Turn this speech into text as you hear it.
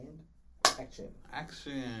Action.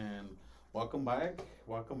 Action. Welcome back.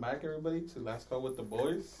 Welcome back, everybody, to Last Call with the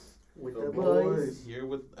Boys. With The the boys. boys. Here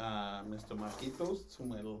with Mr. Marquitos to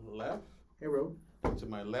my left. Hey, bro. To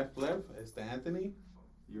my left is the Anthony.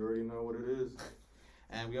 You already know what it is.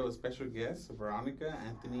 And we have a special guest, Veronica,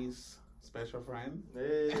 Anthony's special friend.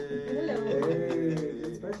 Hey. Hello. Hey,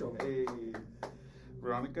 it's special. Hey.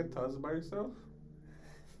 Veronica, tell us about yourself.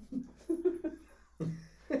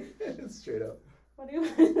 Straight up. What do you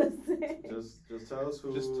want to say? Just tell us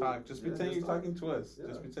who. Just talk. Just pretend you're talking to us. Yeah.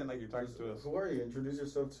 Just pretend like you're talking to us. Who are you? Introduce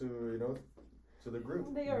yourself to the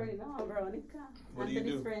group. They already know. I'm Veronica. What do you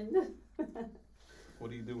Anthony's do? friend.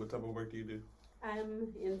 What do you do? What type of work do you do?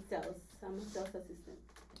 I'm in sales. I'm a sales assistant.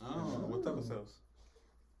 Oh, what type of sales?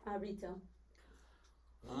 Retail.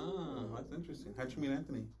 Oh, that's interesting. How'd you meet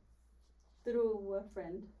Anthony? Through a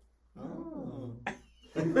friend. Oh.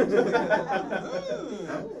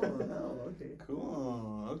 Oh, okay.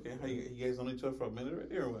 Cool. Okay. How you guys known each other for a minute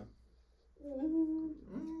already, or what?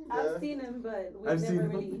 I've seen him, but we've I've seen never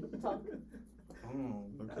him. really talked. Oh,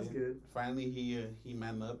 okay. That's good. Finally, he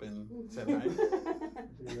manned up and said hi.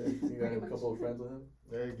 You got a couple of friends with him?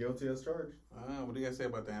 Hey, guilty as charged. What do you guys say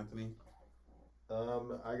about that, Anthony?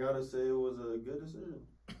 I gotta say it was a good decision.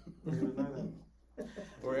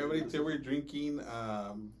 Or everybody till we're drinking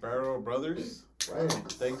Barrel Brothers. Right.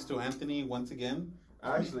 Thanks to Anthony once again.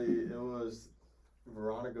 Actually, it was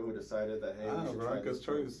Veronica who decided that, hey, we should try Veronica's this.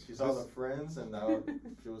 choice. She saw the friends, and now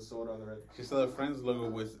she was sold on the red. She saw the Friends logo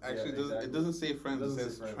with actually exactly. it doesn't say Friends, it Doesn't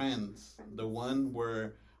says say Trends. The one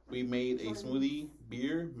where we made a smoothie,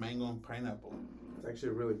 beer, mango, and pineapple. It's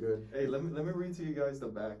actually really good. Hey, let me read to you guys the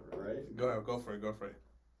back, right? Go for it.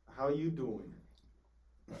 How you doing?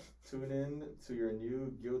 Tune in to your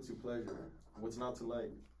new guilty pleasure. What's not to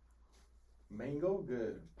like? Mango,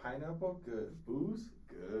 good. Pineapple, good. Booze,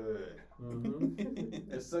 good.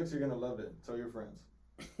 Mm-hmm. It sucks. You're gonna love it. Tell your friends.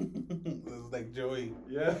 It's like Joey.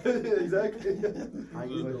 Yeah, exactly. How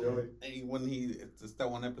Just you like doing? Joey. Hey, when it's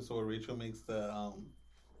that one episode where Rachel makes the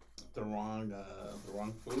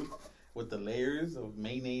wrong food with the layers of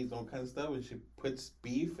mayonnaise, all kind of stuff, and she puts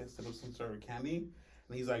beef instead of some sort of candy.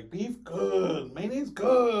 And he's like, beef good, mayonnaise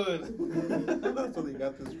good. That's where they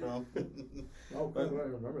got this from. Oh, I don't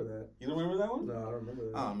remember that. You don't remember that one? No, I don't remember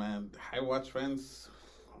that. Oh man, I watch Friends.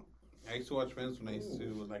 I used to watch Friends when I used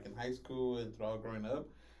to like in high school and throughout growing up.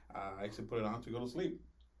 I used to put it on to go to sleep.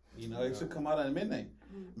 You know, it used to come out at midnight.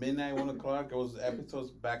 Midnight, 1 o'clock. It was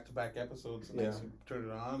episodes, back-to-back episodes. And I used to turn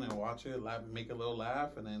it on and watch it, laugh, make a little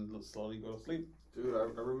laugh, and then slowly go to sleep. Dude, I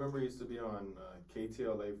remember it used to be on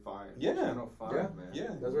KTLA 5. Yeah. Channel 5, Yeah. man. Yeah,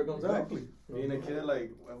 That's where it comes exactly. Being a kid,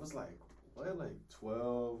 like, I was like, what, like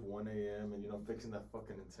 12, 1 a.m., and, fixing that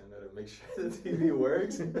fucking antenna to make sure the TV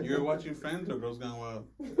works. You were watching Friends or Girls Gone Wild?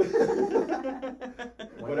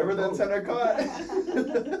 Whatever the antenna caught.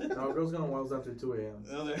 No, Girls Gone Wild was after 2 a.m.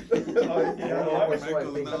 Oh, yeah. Or so I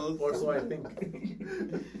Michael's think. nose. Or so I think.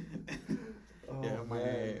 Yeah, Oh, my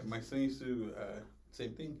man. my son used to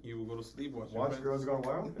same thing. He would go to sleep watching Watch Friends. Girls Gone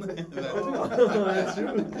Wild? That's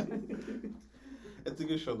true. It's a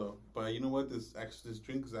good show though. But you know what? This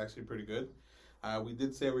drink is actually pretty good. We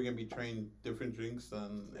did say we're gonna be trying different drinks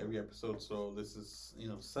on every episode. So this is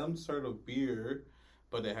some sort of beer,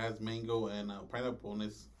 but it has mango and pineapple, and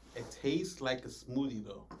it tastes like a smoothie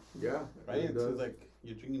though. Yeah. Right? It It's does. like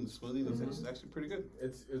you're drinking a smoothie. It's actually pretty good.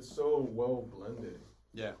 It's so well blended.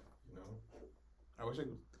 Yeah. You know? I wish I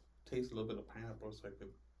could taste a little bit of pineapple so I could.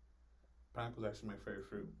 Pineapple's actually my favorite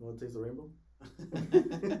fruit. You want to taste the rainbow?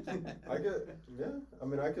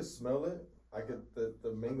 I could smell it.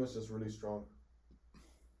 The mango's just really strong.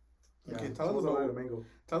 Okay, Yeah. tell us Someone's about a mango.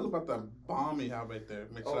 the bomb you have right there.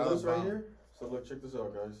 Oh, this right here? So look, check this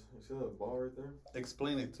out, guys. You see that ball right there?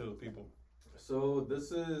 Explain it to the people. So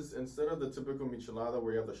this is, instead of the typical michelada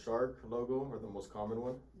where you have the shark logo, or the most common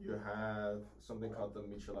one, you have something called the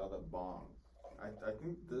michelada bomb. I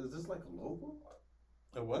think, is this like a local?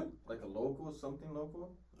 A what? Like a local, something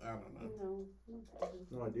local? I don't know. No.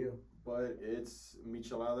 No idea. But it's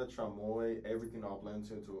michelada, chamoy, everything all blends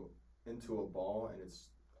into a ball, and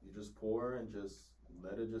you just pour and just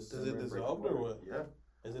let it just Does simmer it and break dissolve or apart. what? Yeah.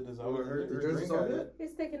 Is it dissolved? Oh, her Did yours drink dissolve had yet? it.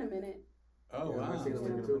 It's taking a minute. Oh, Yeah, wow. mine's taking a Yeah.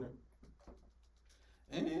 minute too.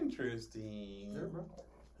 Interesting. Yeah, bro.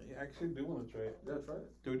 I actually do want to try it. Yeah, try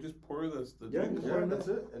it. Do we just pour the Yeah, drink? just pour Yeah, it. that's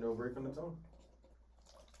it. And it'll break on its own.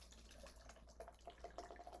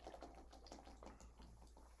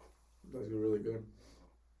 That's really good.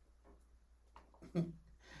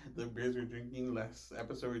 The beers we're drinking last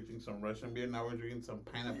episode, we drinking some Russian beer. Now we're drinking some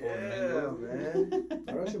pineapple and Yeah, mango. man.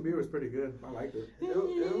 The Russian beer was pretty good. I liked it. It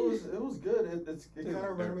was good. It kind of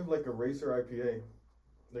reminded me of like a racer IPA.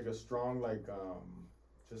 like a strong, like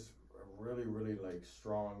just a really, really like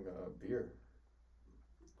strong beer.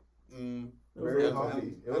 Very really hoppy.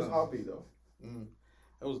 good. It was hoppy though.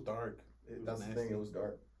 It was dark. was That's the thing. nasty. It was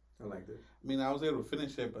dark. I liked it. I mean, I was able to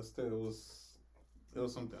finish it, but still, it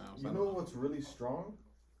was something else. You know what's really strong?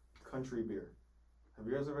 Country beer. Have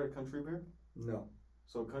you guys ever had country beer? No.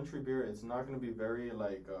 So country beer, it's not going to be very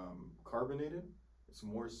like carbonated. It's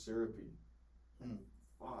more syrupy.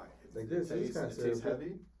 Fuck. Like this, it's kinda It tastes syrupy.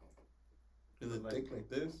 heavy. Is it like- thick like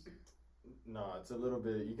this? No, it's a little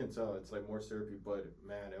bit. You can tell it's like more syrupy, but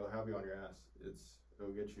man, it'll have you on your ass.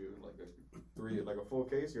 It'll get you like a full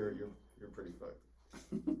case. You're pretty fucked.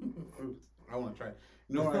 I want to try.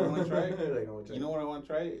 You know what I want to try? Like, I wanna try. You know what I want to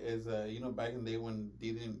try is back in the day when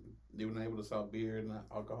they weren't able to sell beer and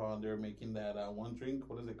alcohol, and they were making that one drink.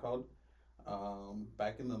 What is it called?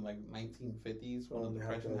 Back in the like 1950s when the they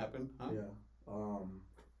had depression that. happened. Huh? Yeah.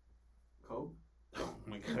 Coke. Oh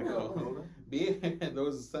my god, Coke. Beer. There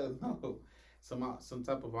was some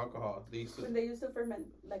type of alcohol. They used to. When they used to ferment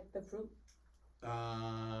like the fruit.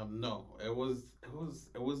 No, it was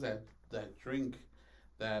that drink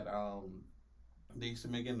that they used to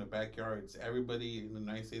make in the backyards. Everybody in the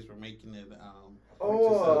United States were making it. I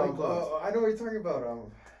know what you're talking about. What's it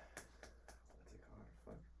called?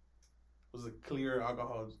 Fuck. It was a clear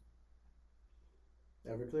alcohol.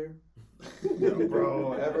 Everclear. No,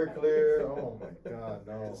 bro, Everclear. Oh my god,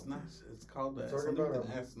 no. It's not. It's called that. Talking Something about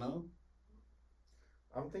with an S. No.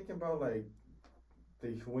 I'm thinking about like the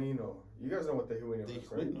Huino. You guys know what the Huino They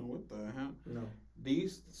is, right? know what the hell. No.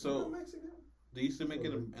 These You know so Mexican? they used to make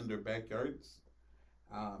it in their backyards.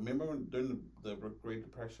 Remember when, during the Great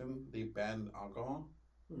Depression they banned alcohol,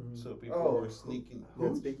 Mm-hmm. so people Oh. were sneaking.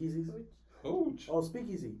 That's speakeasies. Hooch. Oh,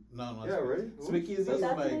 speakeasy. No, Yeah, right? Speakeasy So is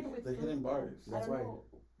that's like made with the fruit, hidden though. bars. I That's don't why. know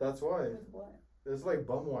That's why. with what. It's like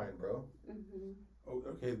bum wine, bro. Mm-hmm. Oh,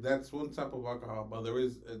 okay, that's one type of alcohol, but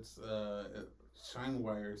it's shine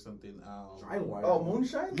wire or something. Shine wire. Oh,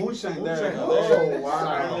 moonshine? Moonshine. There. Moonshine. There. Oh,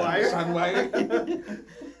 wow. Shine wire.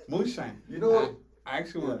 Moonshine. You know what? I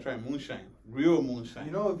actually want to try moonshine. Real moonshine.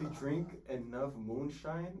 You know, if you drink enough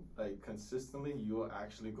moonshine, like consistently, you will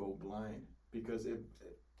actually go blind because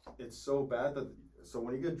it's so bad that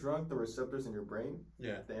when you get drunk, the receptors in your brain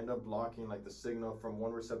Yeah. they end up blocking like the signal from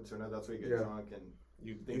one receptor to another. That's why you get Yeah. drunk and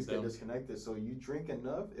You things dumb. get disconnected. So you drink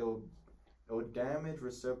enough, it will damage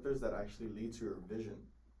receptors that actually lead to your vision,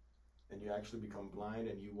 and you actually become blind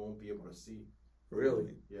and you won't be able to see.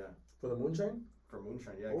 Really? Yeah, For the moonshine? for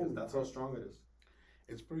moonshine, yeah, because Oh, that's how strong it is.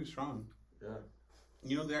 It's pretty strong. Yeah.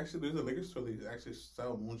 You know, there's a liquor store that actually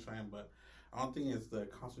sell moonshine, but I don't think it's the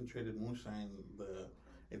concentrated moonshine.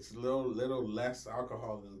 It's little less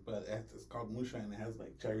alcohol than, but it's called moonshine. It has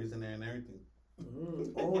like cherries in there and everything.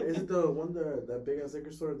 Oh, is it the one that big ass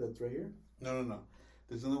liquor store that's right here? No.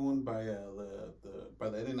 There's another one by by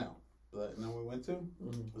the In-N-Out. The In-N-Out we went to.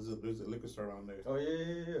 Mm-hmm. There's a liquor store around there. Oh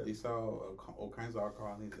yeah. They sell all kinds of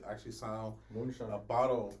alcohol. And they actually sell Moonshine. a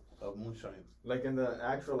bottle of moonshine. Like in the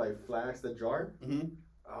actual like flask, the jar. Mm-hmm.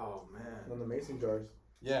 Oh man. On the mason jars.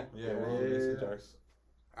 Yeah, one of the Yeah. mason jars.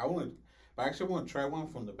 I actually want to try one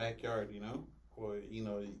from the backyard. Or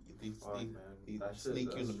they Fuck, man. they That shit-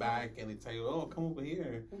 sneak you in the that's back and they tell you, "Oh, come over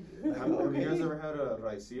here." Have you guys ever had a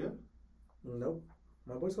raicilla? Nope.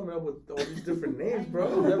 My boy's coming up with all these different names, bro.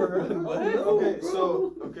 I've never heard of it. What?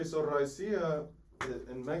 Okay, so raicilla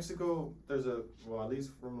in Mexico, there's at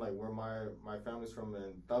least from like where my family's from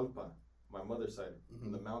in Talpa, my mother's side,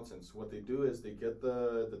 in the mountains. What they do is they get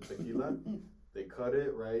the tequila, they cut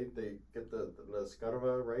it right, they get the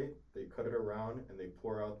escarva right, they cut it around and they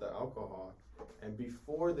pour out the alcohol, and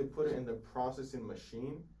before they put it in the processing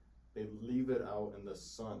machine, they leave it out in the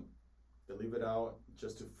sun. They leave it out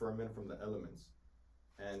just to ferment from the elements.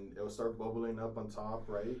 And it will start bubbling up on top,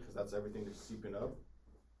 right? Because that's everything that's seeping up.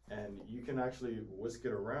 And you can actually whisk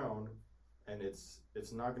it around, and it's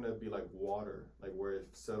not gonna be like water, like where it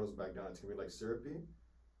settles back down. It's gonna be like syrupy,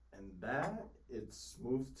 and that it's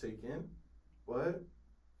smooth to take in, but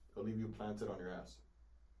it'll leave you planted on your ass.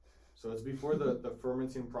 So it's before the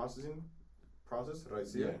fermenting process, right?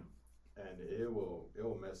 Yeah. And it will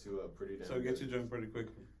mess you up pretty damn. So it gets good. you drunk pretty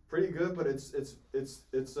quickly. Pretty good, but it's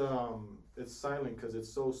silent because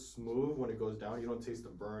it's so smooth when it goes down. You don't taste the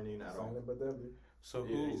burning at all. Silent but deadly. So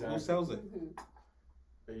Yeah, who exactly. sells it?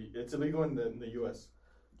 It's illegal in the U.S.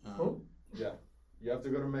 Who? Yeah, you have to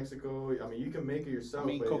go to Mexico. I mean, you can make it yourself. I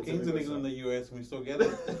mean, but cocaine's it's illegal in the U.S. and we still get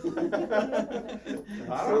it.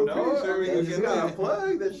 I So don't know. pretty sure we I can mean, get you gotta that.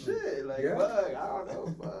 plug the shit. Like, Yeah. fuck. I don't know.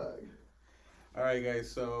 Fuck. All right, guys.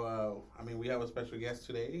 So, we have a special guest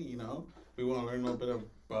today. We want to learn a little bit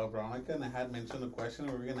about Veronica, and I had mentioned the question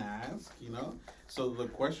we were gonna ask. So the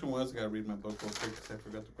question was, I gotta read my book real quick because I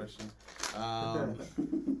forgot the question.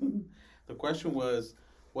 The question was,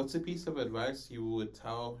 what's a piece of advice you would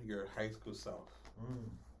tell your high school self?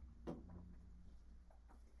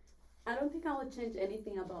 I don't think I would change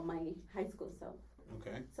anything about my high school self.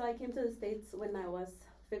 Okay. So I came to the States when I was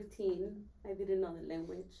 15. I didn't know the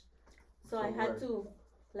language. So I had to,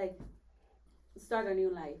 start a new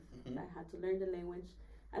life. Mm-hmm. I had to learn the language.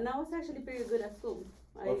 And I was actually pretty good at school.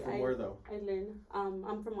 From where, though? I learned.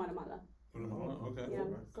 I'm from Guatemala. Okay. Yeah,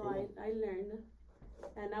 so cool. I learned.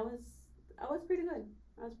 And I was pretty good.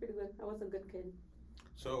 I was a good kid.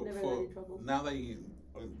 So Never got in trouble. now that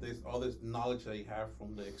there's all this knowledge that you have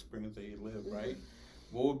from the experience that you live, right?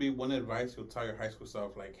 What would be one advice you'll tell your high school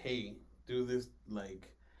self? Like, hey, do this,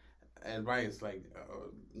 advice,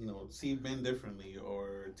 see men differently,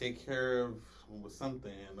 or take care of with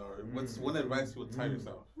something, or what's one advice you would tell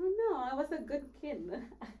yourself? No, I was a good kid.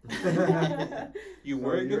 You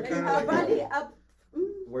were a good kid?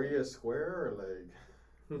 Were you a square or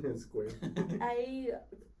Square.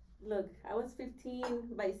 I was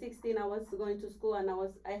 15. By 16, I was going to school, and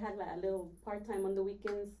I had a little part time on the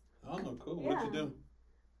weekends. Oh, no, cool. Yeah. What'd you do?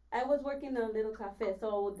 I was working in a little cafe, so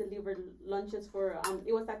I would deliver lunches for.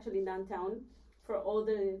 It was actually downtown, for all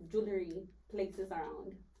the jewelry places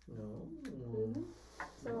around.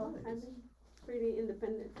 So Nice. I'm pretty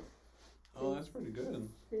independent. Oh, that's pretty good.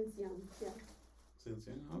 Since young, yeah. Since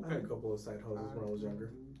young, I had a okay. couple of side hustles when I was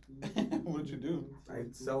younger. What'd you do?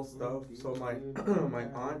 I'd sell stuff. So my my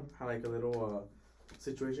aunt had a little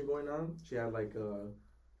situation going on. She had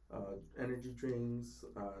energy drinks,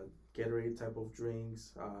 Gatorade type of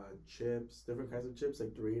drinks, chips, different kinds of chips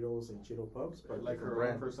like Doritos and Cheeto Puffs, but like her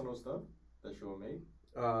own personal stuff that she will make?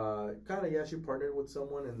 Kind of, yeah. She partnered with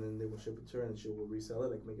someone, and then they would ship it to her, and she would resell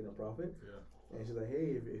it, making a profit. Yeah. And she's like,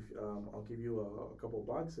 hey, if I'll give you a couple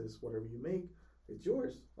boxes, whatever you make, it's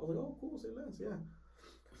yours. I was like, oh, cool, say less, yeah.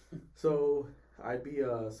 So I'd be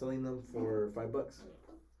selling them for $5.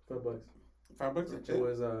 $5. $5 a It chip?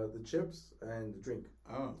 was the chips and the drink.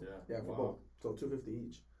 Oh. Yeah, for both. So $2.50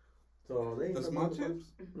 each. So they The small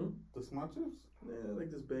chips? Hmm? The small chips? Yeah, like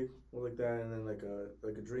this big, or like that, and then like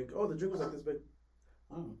a drink. Oh, the drink was like this big.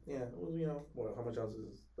 Oh. Yeah, it was how much ounces? Is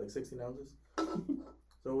it? Like 16 ounces.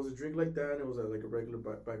 So it was a drink like that, and it was like a regular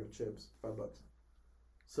bag of chips, $5.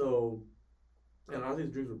 So, and all these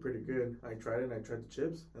drinks were pretty good. I tried it, and I tried the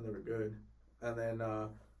chips, and they were good. And then,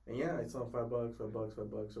 and yeah, I saw $5,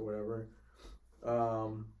 $5 or whatever.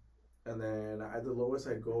 And then the lowest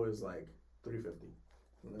I'd go is like $3.50.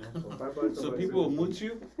 So $5. So people will mooch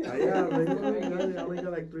you? Yeah, like, I only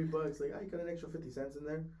got like $3. Like, I got an extra 50 cents in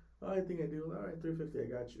there. Oh, I think I do. All right, $3.50. I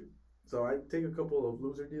got you. So I take a couple of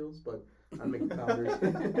loser deals, but I make the pounders.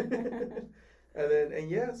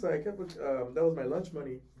 So I kept. That was my lunch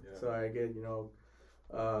money. Yeah. So I get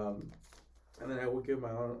and then I would give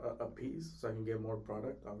my own a piece so I can get more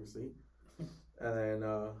product, obviously. And then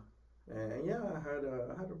I had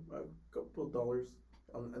a couple of dollars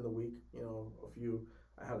in the week. A few.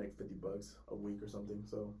 I had like $50 a week or something,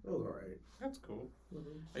 so it was alright. That's cool.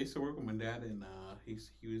 Mm-hmm. I used to work with my dad, and he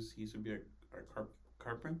used to be a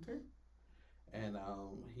carpenter, and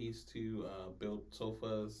he used to build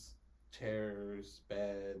sofas, chairs,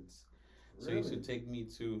 beds. So he used to take me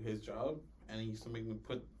to his job, and he used to make me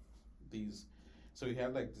put these. So he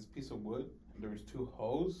had like this piece of wood, and there was 2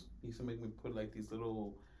 holes. He used to make me put like these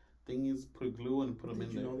little thingies, put glue and put them in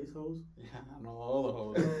there. Did you know these hoes? Yeah, I know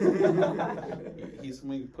all the hoes. He used to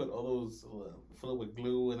make me put all those fill it with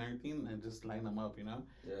glue and everything, and just line them up, Yeah.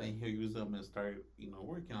 And he'll use them and start,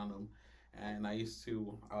 working on them. And I used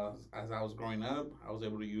to, as I was growing up, I was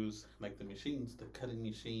able to use like the machines, the cutting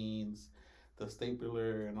machines, the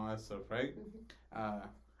stapler, and all that stuff, right? Mm-hmm.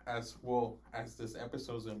 As this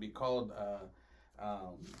episode is gonna be called, I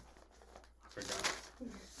forgot.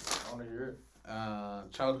 I want to hear it.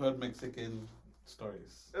 Childhood Mexican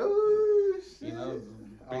stories. Oh, shit.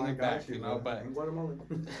 Bring it back, but in Guatemala.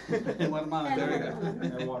 in Guatemala, there we go.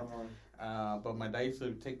 In Guatemala. But my dad used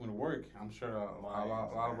to take me to work. I'm sure a lot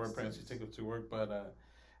of our parents used to take us to work. But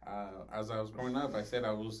as I was growing up, I said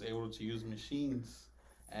I was able to use machines,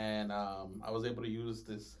 and I was able to use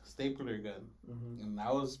this stapler gun, and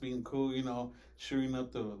I was being cool, shooting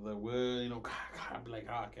up the wood. I'd be like,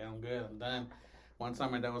 oh, okay, I'm good, I'm done. One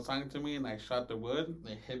time my dad was talking to me, and I shot the wood, and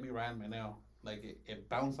it hit me right in my nail. Like, it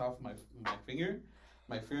bounced off my finger.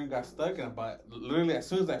 My finger got stuck, and literally as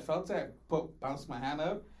soon as I felt it, I bounced my hand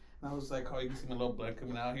up, and I was like, oh, you can see my little blood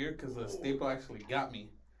coming out here, because the staple actually got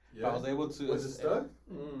me. Yeah. I was able to. Was it stuck?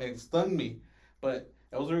 It stung me, but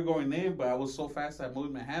I was already going in, but I was so fast I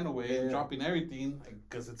moved my hand away and Yeah. dropping everything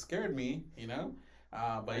because it scared me, you know.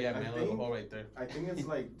 But yeah, man, a little hole right there. I think it's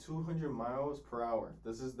like 200 miles per hour.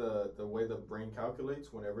 This is the way the brain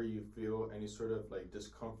calculates whenever you feel any sort of like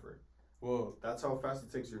discomfort. Whoa. That's how fast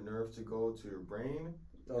it takes your nerve to go to your brain.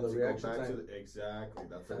 Oh, and the to reaction go back time. to the, exactly.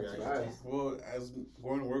 That's the That's reaction fast. time. Well, as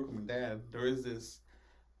going to work with my dad, there is this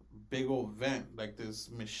big old vent, like this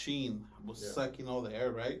machine was Yeah. sucking all the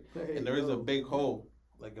air, right? Hey, And there is a yo. big hole,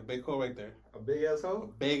 like a big hole right there, A big ass a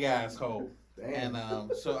hole? big ass hole. Damn.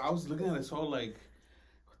 And so I was looking at this hole like,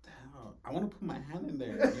 what the hell? I want to put my hand in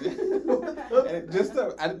there. You know? And just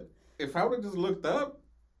if I would have just looked up,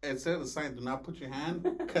 it said the sign, "Do not put your hand,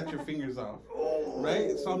 cut your fingers off."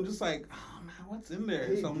 Right? So I'm just like, oh man, what's in there?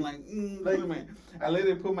 Hey, So I'm like, like- I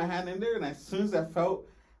literally put my hand in there, and as soon as I felt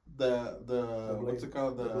the what's it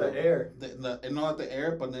called, The air. not the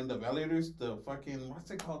air, but then the ventilators, the fucking what's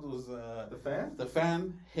it called, those The fan? the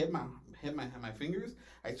fan hit my fingers.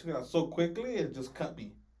 I took it out so quickly it just cut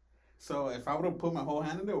me. So if I would have put my whole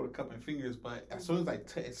hand in there, it would have cut my fingers. But as soon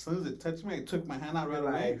as it touched me, I took my hand out right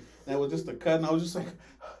away. And it was just a cut, and I was just like,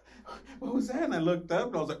 what was that? And I looked up,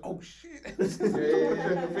 and I was like, oh shit!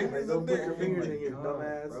 Yeah. Fingers Don't up put there. your fingers I'm in like, your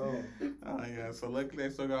dumbass. Bro. oh yeah. So luckily I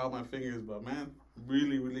still got all my fingers, but man,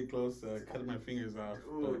 really really close to cutting my fingers off.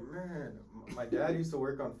 Dude, man, my dad used to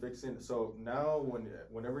work on fixing. So now,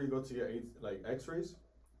 whenever you go to get like X-rays,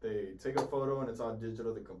 they take a photo and it's all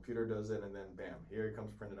digital. The computer does it, and then bam, here it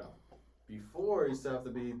comes printed out. Before, it used to have to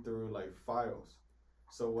be through like files.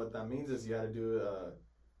 So what that means is you had to do.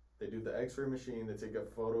 They do the X-ray machine. They take a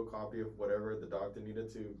photocopy of whatever the doctor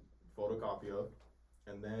needed to photocopy of,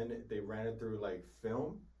 and then they ran it through like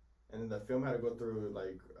film, and then the film had to go through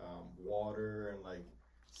like water and like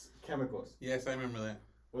chemicals. Yes, I remember that.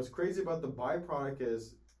 What's crazy about the byproduct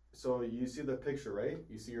is, so you see the picture, right?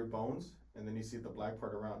 You see your bones, and then you see the black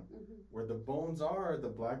part around. Mhm. Where the bones are, the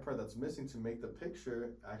black part that's missing to make the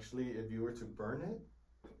picture, actually, if you were to burn it,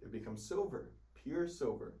 it becomes silver, pure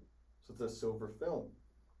silver. So it's a silver film.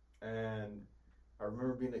 And I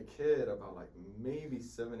remember being a kid, about like maybe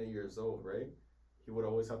 7, 8 years old, right? He would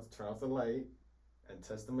always have to turn off the light and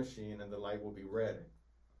test the machine, and the light will be red.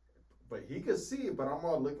 But he could see, but I'm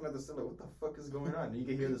all looking at the ceiling, like, what the fuck is going on? And you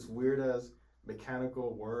can hear this weird ass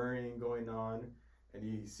mechanical whirring going on, and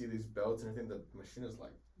you see these belts and everything. The machine is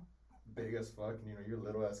like big as fuck, and you're a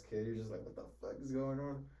little ass kid. You're just like, what the fuck is going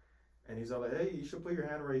on? And he's all like, hey, you should put your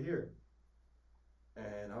hand right here.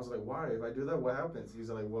 And I was like, why? If I do that, what happens? He's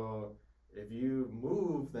like, well, if you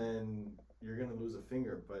move, then you're gonna lose a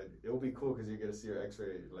finger, but it'll be cool because you get to see your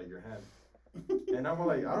X-ray, like your hand. And I'm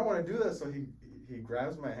like, I don't want to do that. So he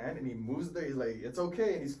grabs my hand and he moves it there. He's like, it's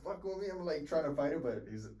okay. And he's fucking with me. I'm like trying to fight it, but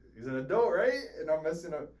he's an adult, right? And I'm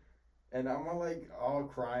messing up. And I'm all like all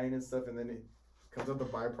crying and stuff. And then it comes out the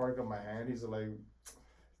byproduct of my hand. He's like,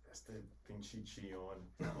 that's the pinche chillón.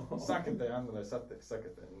 Sáquete, ándale,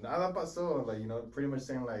 sáquete. Nada pasó. Like, you know, pretty much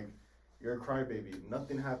saying like, you're a crybaby.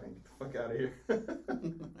 Nothing happened. Get the fuck out of here.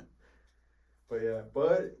 But yeah,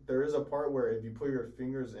 but there is a part where if you put your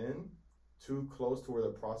fingers in too close to where the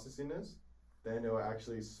processing is, then it'll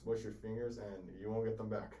actually smush your fingers and you won't get them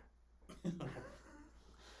back.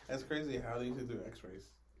 That's crazy how they used to do X-rays.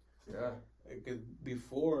 Yeah.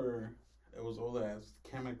 Before it was all that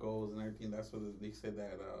chemicals and everything. That's what they said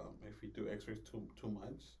that if you do X-rays too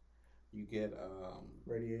much, you get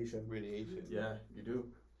Radiation. Yeah, you do.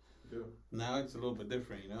 Now it's a little bit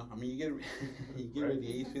different, you know. I mean, you get Right.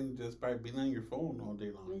 radiation just by being on your phone all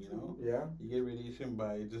day long, you know. Yeah. You get radiation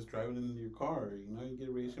by just driving in your car, you know. You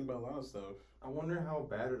get radiation by a lot of stuff. I wonder how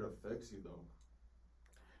bad it affects you though.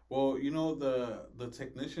 Well, you know, the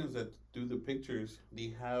technicians that do the pictures,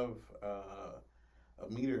 they have a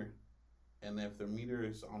meter, and if their meter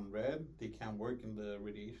is on red, they can't work in the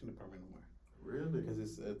radiation department anymore. Really?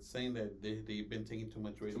 Because it's saying that they've been taking too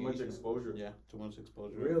much Too radiation. much exposure. Yeah, too much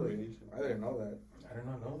exposure. of Really? Radiation. I didn't know that. I did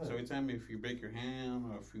not know that. So every time if you break your hand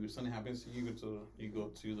or if something happens to you, you go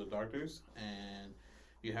to the doctors, and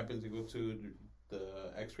you happen to go to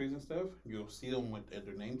the X-rays and stuff, you'll see them with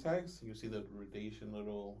their name tags. You'll see the radiation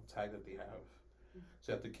little tag that they have.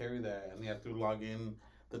 So you have to carry that, and you have to log in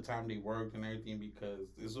the time they worked and everything,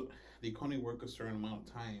 because they can only work a certain amount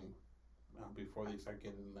of time before they start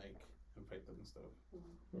getting like infected and stuff.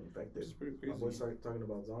 Infected. It's pretty My crazy. boy started talking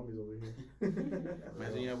about zombies over here.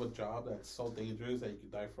 Imagine you have a job that's so dangerous that you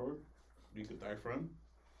could die for. You could die from.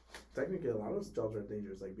 Technically, a lot of jobs are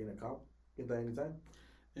dangerous, like being a cop. You can die anytime.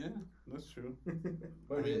 Yeah, that's true.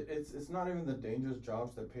 But I mean- it's not even the dangerous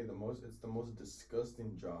jobs that pay the most. It's the most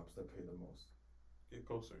disgusting jobs that pay the most. Get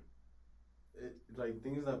closer. Like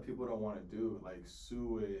things that people don't want to do, like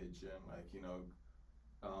sewage and like, you know,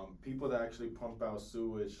 people that actually pump out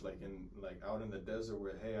sewage, like out in the desert,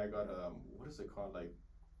 where hey, I got what is it called? Like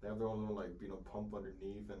they have their own little pump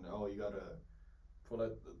underneath, and you gotta pull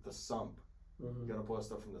out the sump. Mm-hmm. You gotta pull out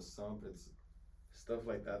stuff from the sump. It's stuff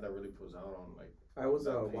like that really pulls out on like. I was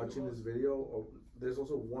watching this video. There's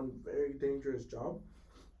also one very dangerous job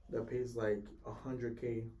that pays like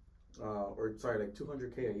 100K, or sorry, like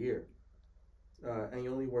 200K a year, and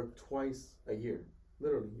you only work twice a year.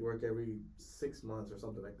 Literally, you work every 6 months or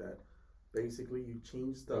something like that. Basically, you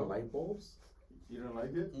change the light bulbs. You don't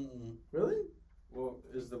like it? Mm-mm. Really? Well,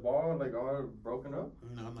 is the ball like all broken up?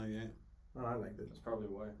 No, not yet. Oh, I liked it. That's probably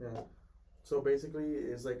why. Yeah. So basically,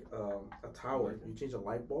 it's like a tower. You change a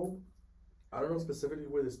light bulb. I don't know specifically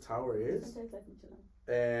where this tower is,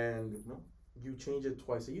 and you change it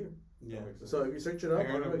twice a year. Yeah. So if you search it up, I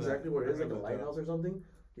don't know exactly where it is, like a that. lighthouse or something.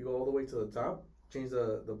 You go all the way to the top, change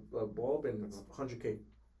the bulb, and it's 100K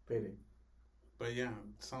payday. But yeah,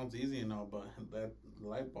 it sounds easy and all, but that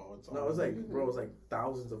light bulb, it's No, it's like, bro, it's like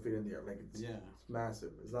thousands of feet in the air. Like it's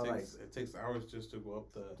massive. It's not it takes hours just to go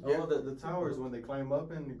up the. Oh, the towers when they climb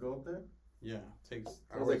up and you go up there. Yeah, it takes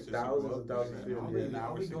hours. It's like thousands and thousands of feet in the air.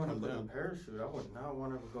 I'll be going up with a parachute. I would not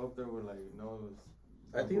want to go up there with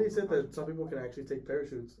I think they said that some people can actually take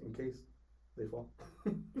parachutes in case they fall.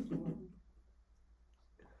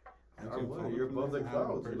 You're above the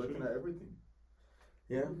clouds. You're looking at everything.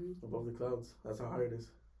 Yeah, above the clouds. That's how high it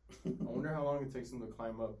is. I wonder how long it takes them to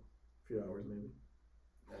climb up. A few hours, maybe.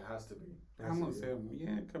 It has to be. I'm gonna say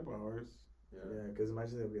a couple hours. Yeah, because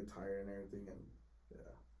imagine they'll get tired and everything, and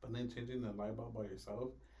But then changing the light bulb by yourself,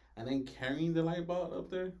 and then carrying the light bulb up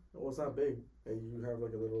there. Well, it's not big. And you have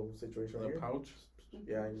like a little situation right here. Pouch.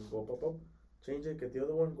 Yeah, and you just go up, change it, get the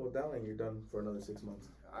other one, go down, and you're done for another 6 months.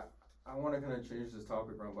 I want to kind of change this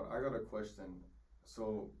topic around, but I got a question.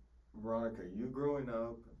 So, Veronica, you growing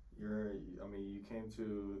up, you came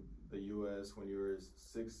to the U.S. when you were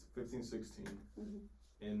 15, 16. Mm-hmm.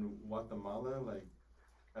 In Guatemala, like,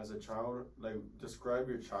 as a child, like, describe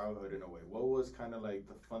your childhood in a way. What was kind of like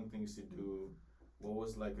the fun things to do? What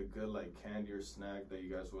was like a good like candy or snack that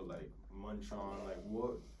you guys would like munch on? Like,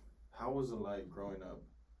 how was it like growing up?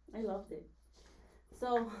 I loved it.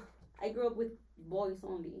 So, I grew up with boys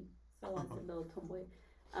only. So I was a little tomboy.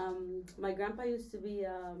 My grandpa used to be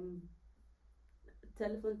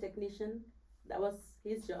telephone technician. That was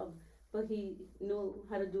his job, but he knew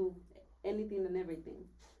how to do anything and everything.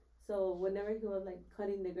 So whenever he was like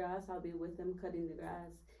cutting the grass, I'll be with him cutting the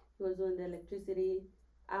grass. He was doing the electricity.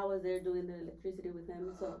 I was there doing the electricity with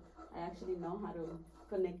him. So I actually know how to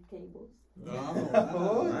connect cables.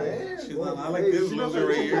 Yeah. She's not like this loser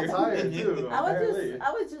right here. Tired too,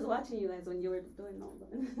 I was just watching you guys when you were doing all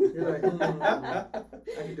that. You're like,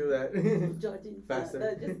 I can do that. Judging.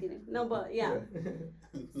 Faster. Just kidding. No, but yeah.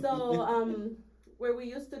 So where we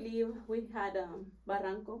used to live, we had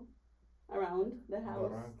barranco around the house.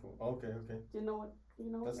 Barranco. Okay. Do you know what?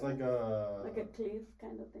 That's like a cliff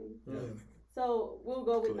kind of thing. Yeah. So we'll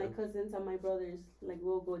go with my cousins and my brothers. Like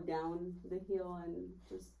we'll go down the hill and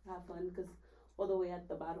just have fun because all the way at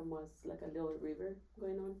the bottom was like a little river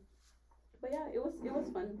going on. But yeah, it was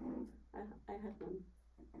fun. I had fun.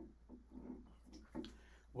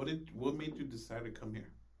 What made you decide to come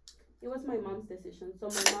here? It was my mom's decision. So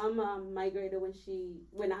my mom migrated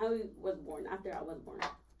when I was born. After I was born.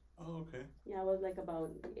 Oh, okay. Yeah, I was like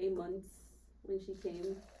about 8 months when she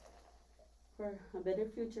came for a better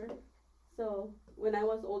future. So when I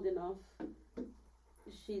was old enough,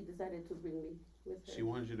 she decided to bring me with her. She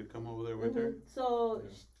wanted you to come over there with her? So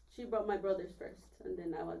she brought my brothers first, and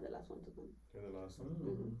then I was the last one to come. You're the last one.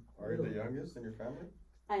 Mm-hmm. Are you the youngest in your family?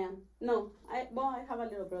 I am. No, I have a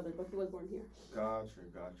little brother, but he was born here. Gotcha.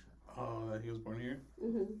 Oh, he was born here?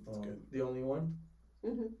 That's good. The only one?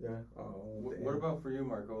 Yeah. Oh, what about for you,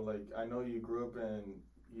 Marco? Like, I know you grew up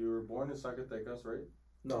you were born in Zacatecas, right?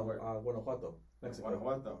 No, Guanajuato, Mexico.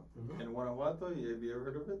 Guanajuato. In Guanajuato, have you ever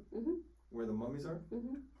heard of it? Where the mummies are?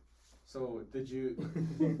 So, when did you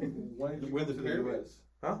Where the to pyramids? the US?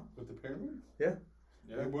 Huh? With the pyramids? Yeah.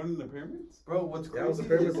 You were born in the pyramids? Bro, what's crazy? Yeah, I was a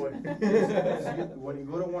pyramid boy. When you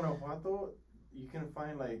go to Guanajuato, you can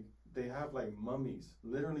find like they have like mummies,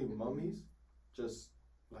 literally mummies, just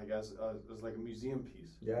like as like a museum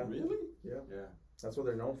piece. Yeah. Really? Yeah. That's what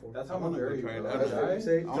they're known for. That's how I'm gonna bury you. Bro. That's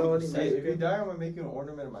what you say. If you die, I'm gonna make you an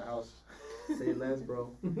ornament in my house. Say less,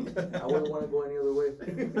 bro. I wouldn't want to go any other way.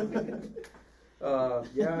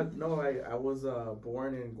 I was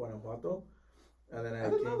born in Guanajuato, and then I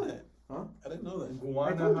didn't know that. Huh? I didn't know that.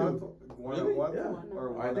 Guanajuato? Really? Yeah.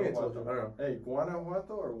 Or I think I told you. I Guanajuato? don't know. Hey,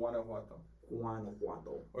 Guanajuato or Guanajuato?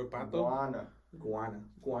 Guanajuato. Or pato? Guana.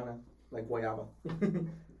 Guana. Like guayaba.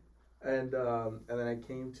 And then I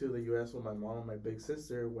came to the U.S. with my mom and my big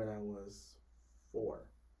sister when I was 4.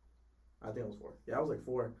 I think I was 4. Yeah, I was like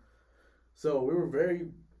 4. So we were very,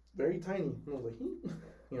 very tiny. I was like,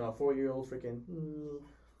 a 4-year-old freaking.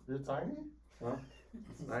 You're tiny? Well,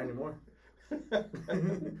 not anymore.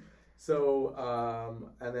 So,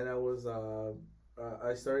 and then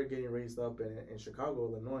I started getting raised up in Chicago,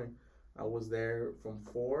 Illinois. I was there from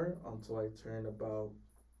 4 until I turned about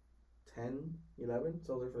 10, 11.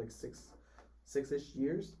 So I was there for like 6-ish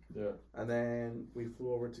years. Yeah. And then we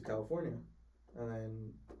flew over to California. And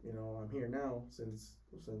then, I'm here now since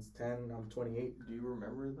 10. I'm 28. Do you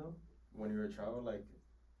remember though when you were a child, like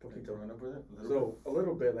growing up with it? A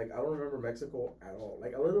little bit. Like I don't remember Mexico at all.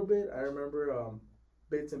 Like a little bit. I remember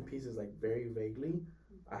bits and pieces, like very vaguely.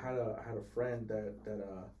 I had a friend that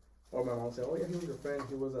or my mom said, oh yeah, he was a friend.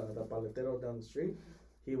 He was the paletero down the street.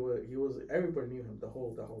 He was everybody knew him. The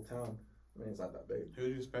whole town. I mean, it's not that big. Who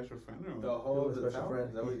was your special friend? Or The whole of the special town? friend.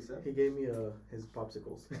 Is that what he said? He gave me his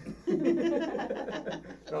popsicles.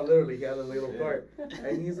 No, literally, he had a little cart,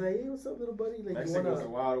 and he's like, "Hey, what's up, little buddy? Like, Mexico's you the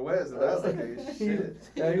wanna?" Wild West. That's like a shit.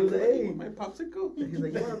 Yeah, he was like, "Hey, my popsicle. he's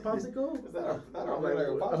like, you want a popsicle?" Is that I'm like a I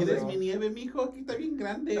was popsicle? ¿Quieres like, mi nieve, mijo? Aquí está bien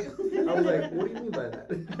grande. I was like, "What do you mean by that?"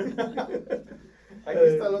 Aquí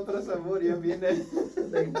está el otro sabor, ya viene.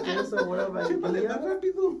 Like, "¿Quieres sabor a Chúpale más vainilla?"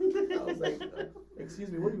 rápido. I was like,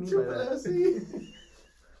 "Excuse me, what do you mean by Chúpala that?" así.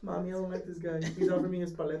 Mommy, I don't like this guy. He's offering me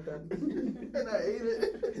his paleta. And I ate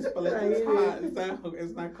it. His paleta is hot.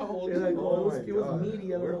 It's not cold. It's like, Oh my it was God. meaty.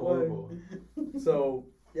 I don't We're know horrible. why. So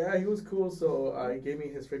yeah, he was cool. So he gave me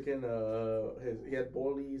his freaking he had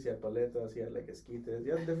bolis, he had paletas, he had like esquites, he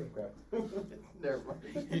had different crap. Never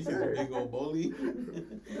mind. He's a big old bully.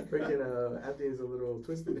 Freaking Anthony's a little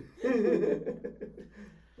twisted.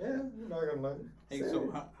 Yeah, not gonna lie. Hey,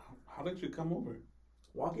 so how did you come over?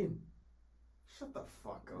 Walking. Shut the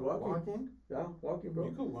fuck up. Walking? Yeah, walking, bro.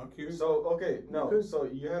 You could walk here. So okay, no. Good. So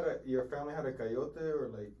your family had a coyote or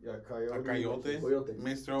like a coyote? A coyote? Coyote.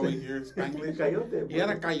 Mr. over here, Spanglish. Coyote. You had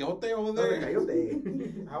a coyote over No, there? the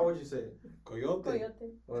coyote. How would you say it? Coyote.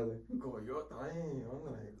 Coyote. What is it? Coyote. I'm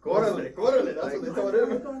like, córrele. That's what they told him.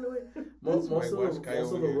 Most That's of my the watch guy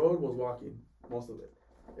over road here. was walking. Most of it.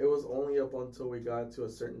 It was only up until we got to a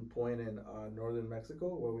certain point in northern Mexico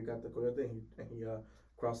where we got the coyote and he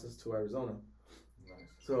crosses to Arizona. Nice.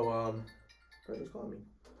 So brother's calling me.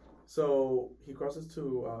 So he crosses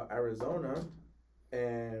to Arizona,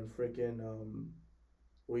 and freaking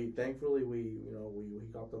we thankfully we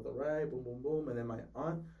hopped up the ride, boom boom boom, and then my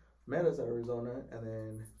aunt met us at Arizona, and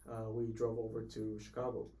then we drove over to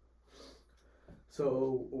Chicago.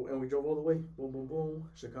 So and we drove all the way, boom boom boom,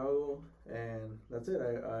 Chicago, and that's it.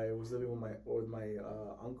 I was living with my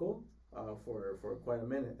uncle for quite a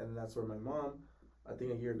minute, and that's where my mom, I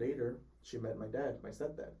think a year later, she met my dad, my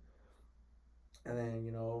stepdad. And then,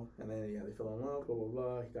 they fell in love, blah, blah,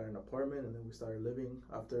 blah. He got an apartment, and then we started living.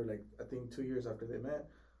 After, I think 2 years after they met,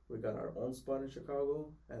 we got our own spot in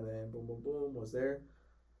Chicago, and then boom, boom, boom, was there.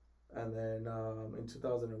 And then in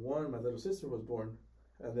 2001, my little sister was born,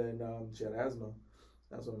 and then she had asthma.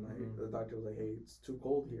 That's when the doctor was like, hey, it's too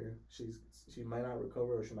cold here. She might not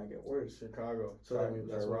recover, or she might get worse. Chicago. So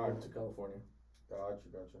that's why we moved to California.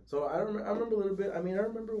 Gotcha. So I remember a little bit. I mean, I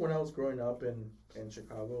remember when I was growing up in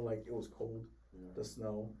Chicago, like it was cold, the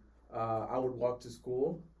snow. I would walk to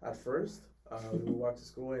school at first. We would walk to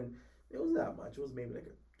school, and it was that much. It was maybe like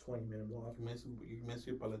a 20-minute walk. You miss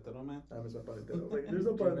your paletero, man? I miss my paletero. Like, there's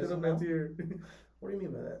no Do you miss paletero him man now? here. What do you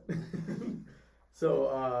mean by that?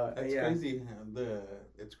 So That's yeah. crazy.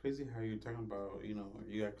 It's crazy how you're talking about.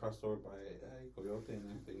 You got crossed over by coyote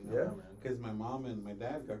and everything. Yeah, man. Because my mom and my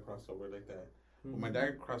dad got crossed over like that. Mm-hmm. Well, my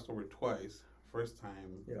dad crossed over twice. First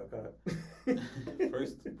time. Yeah, God.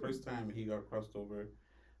 First time he got crossed over.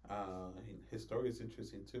 His story is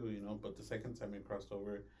interesting too, But the second time he crossed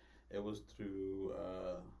over, it was through.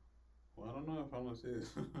 Well, I don't know if I'm gonna say this.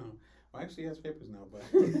 Well, actually, he has papers now, but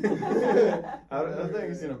I don't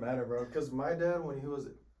think it's gonna matter, bro. Because my dad, when he was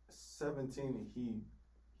 17, he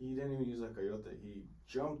didn't even use a coyote. He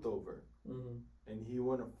jumped over, and he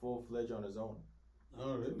went full fledged on his own.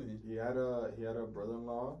 Oh, really? He had a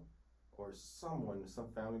brother-in-law, or some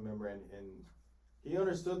family member, and he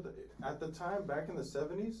understood at the time back in the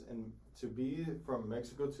 70s, and to be from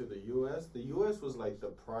Mexico to the U.S. was like the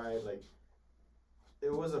pride, like.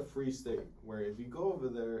 It was a free state where if you go over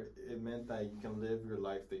there, it meant that you can live your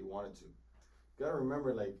life that you wanted to. You gotta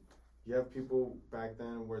remember, like, you have people back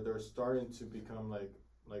then where they're starting to become like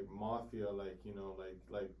mafia,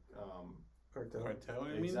 Cartel.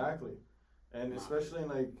 You mean? exactly. And especially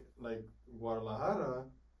in like Guadalajara,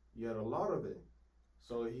 you had a lot of it.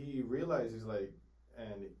 So he realized, he's like,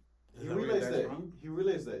 and Is that where your dad's from? He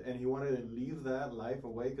realized that, and he wanted to leave that life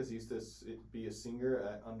away because he used to be a singer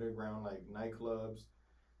at underground like nightclubs,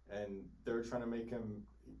 and they were trying to make him.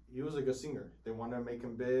 He was like a singer. They wanted to make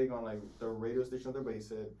him big on like the radio station there, but he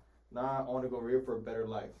said, "Nah, I want to go over here for a better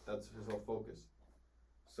life." That's his whole focus.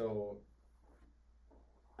 So,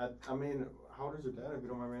 I mean, how old is your dad? If you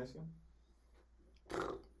don't mind me asking.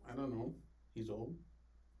 I don't know. He's old.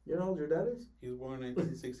 You know how old your dad is? He was born in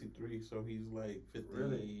 1963, so he's like 59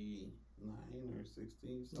 Really? or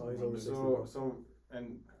 60. Oh, he's over 60. So,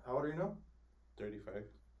 and how old are you now? 35.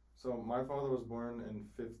 So my father was born in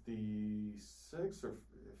 56 or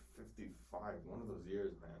 55, one of those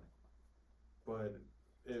years, man. But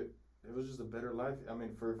it was just a better life. I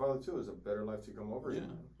mean, for your father too, it was a better life to come over Yeah, here.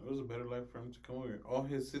 it was a better life for him to come over here. All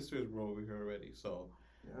his sisters were over here already, so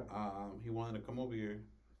he wanted to come over here,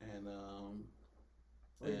 and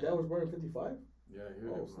Your dad was born in 55? Yeah,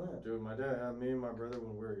 snap. Dude, my dad had me and my brother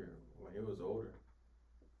when we were here, when he was older.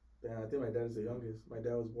 Yeah, I think my dad is the youngest. My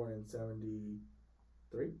dad was born in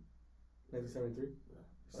 1973.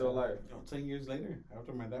 Still alive. 10 years later,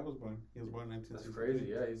 after my dad was born, he was born in 1963. That's crazy.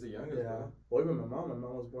 Yeah, he's the youngest. Yeah. Bro. Well, even my mom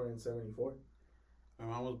was born in 74. My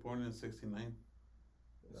mom was born in 69.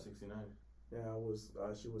 69. Yeah,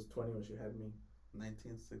 she was 20 when she had me.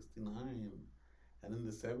 1969. And then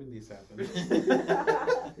the 70s happened.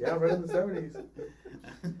 Yeah, right in the 70s.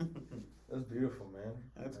 That's beautiful, man.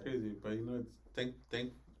 That's crazy. But, you know,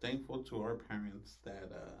 it's thankful to our parents that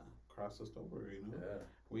crossed us over, you know. Yeah.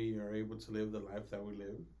 We are able to live the life that we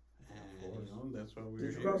live. And, you know, that's why we're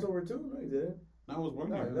Did you here. cross over too? No, you didn't. No, I was born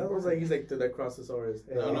No, here. that was like, he's like, did I cross this over his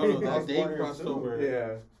head? No, I that was they born here crossed too. over.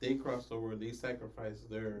 Yeah. They crossed over. They sacrificed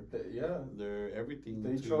their everything.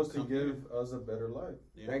 They chose to give us a better life.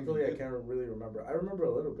 Yeah, Thankfully, I can't really remember. I remember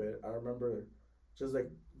a little bit. I remember just like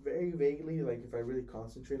very vaguely, like if I really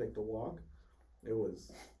concentrate, like the walk, it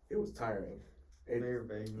was tiring. Very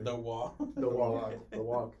vaguely. The walk. The walk. The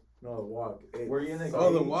walk. No, the walk. Were you in a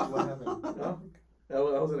Oh, the gang? walk. What happened? No? I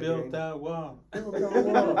was in a Built gang. that wall. Built that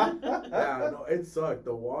wall. Yeah, no, it sucked.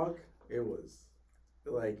 The walk, it was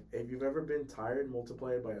like if you've ever been tired,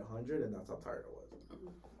 multiply it by 100, and that's how tired it was.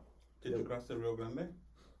 Did you cross the Rio Grande?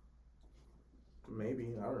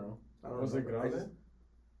 Maybe, I don't know. Was it remember. grande?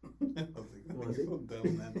 Was it? So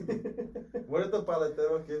dumb, Anthony. What did the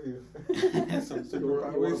paletero give you? Some You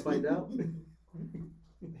want to superpowers. find out?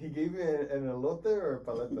 He gave you an elote or a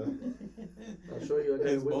paleta? I'll show you. I got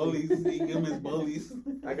His it with me. bullies. He gave him his bullies.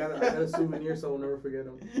 I got a souvenir, so I'll never forget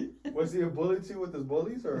him. Was he a bully too with his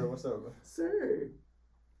bullies or what's up? Sir,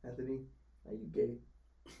 Anthony, are you gay?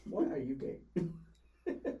 Why are you gay?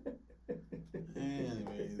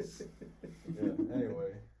 Anyways. Yeah,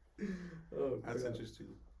 anyway. Oh, That's God. interesting.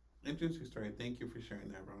 Interesting story. Thank you for sharing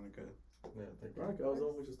that, Veronica. Yeah, thank you. Veronica, I was the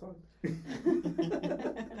one who just talked.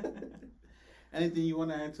 Anything you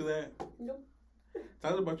want to add to that? Nope.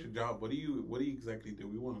 Tell us about your job. What do you exactly do?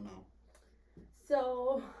 We want to know.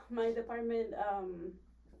 So my department,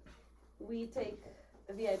 we take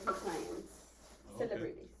VIP clients, Okay.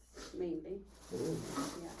 celebrities mainly. Ooh.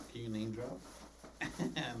 Yeah. Can you name drop?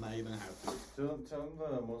 No, you don't have to. Tell him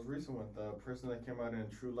the most recent one, the person that came out in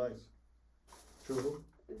True Lies. True.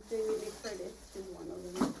 Jamie Lee Curtis is one of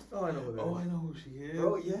them. Oh, I know who that Oh, is. I know who she is.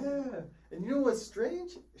 Oh yeah, and you know what's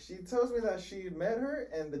strange? She tells me that she met her,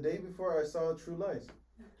 and the day before I saw True Lies.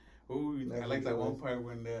 Ooh, I Never like that one realized. part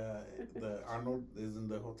when the Arnold is in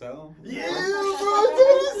the hotel. Yeah, bro,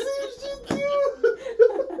 dude, she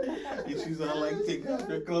cute. And she's all like taking off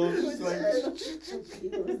her clothes. She's like,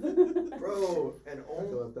 Bro, and I feel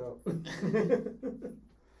only left out.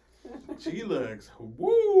 she looks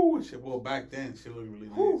woo. Well, back then she looked really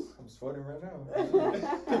nice. I'm sweating right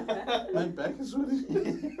now. My back is sweaty.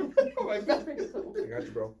 My back. Pretty cool. I got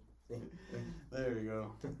you, bro. There you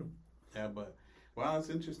go. Yeah, but wow, it's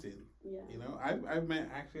interesting. Yeah. You know, I've met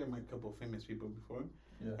a couple of famous people before.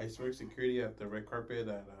 Yeah. I used to work security at the red carpet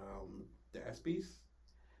at the ESPYs.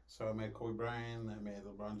 So I met Kobe Bryant. I met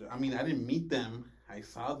LeBron James. I mean, I didn't meet them. I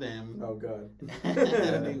saw them. Oh, God.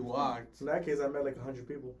 And they walked. In that case, I met like 100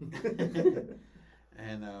 people.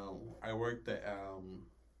 And I worked at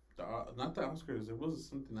not the Oscars. It was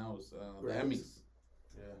something else. The Grammys. Emmys.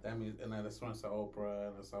 Yeah. The Emmys, and that's when I saw Oprah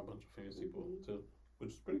and I saw a bunch of famous people too,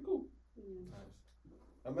 which is pretty cool. Yeah. Nice.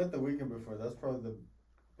 I met The Weeknd before. That's probably the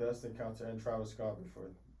best encounter, and Travis Scott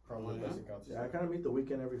before. Probably the best encounter. Yeah, I kind of meet the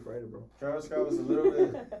weekend every Friday, bro. Travis Scott was a little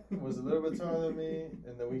bit taller than me,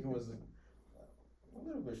 and The Weeknd was a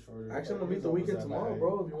little bit shorter. Actually, I'm but gonna meet he's the almost weekend at my tomorrow, height.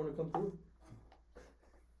 bro. If you want to come through.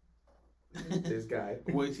 This guy.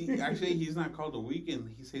 Well, he's not called The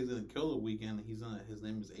Weeknd. He says he's gonna kill The Weeknd. His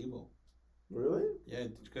name is Abel. Really? Yeah,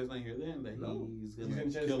 did you guys not hear that? That No. he's He's gonna gonna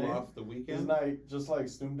change his kill name? off the Isn't Weeknd. that just like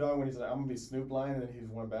Snoop Dogg when he's like, I'm gonna be Snoop Lion, and then he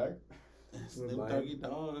went back? Snoop Lion. Doggy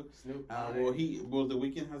Dog. Snoop. Well, the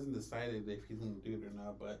Weeknd hasn't decided if he's gonna do it or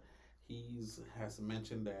not, but has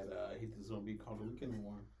mentioned that he doesn't want to be called the Weeknd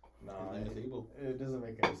anymore. Nah, His name is Abel. it doesn't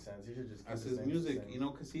make any sense. He should just keep That's his his name the music, same. you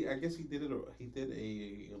know, because I guess he did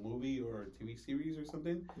a movie or a TV series or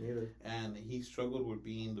something, Neither. and he struggled with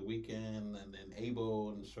being the Weeknd and then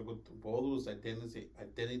Abel, and struggled with all those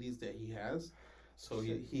identities that he has. So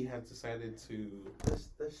he has decided to.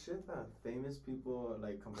 The shit that famous people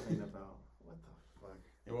like complain about. What the fuck?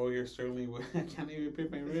 Well, you're certainly. I can't even pay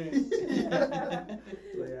my rent.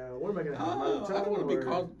 So, yeah, what am I gonna have? Oh, I don't want to be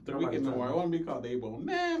called the Weeknd no more. I want to be called Abel.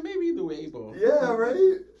 Nah, maybe the Abel. Yeah,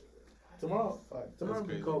 right. Tomorrow, Fuck. tomorrow That's I'm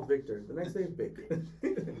crazy. called Victor. The next day, Vic.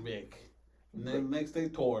 Vic. Next day,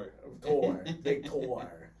 Tor. Tor.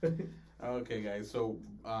 Victor. Okay, guys. So,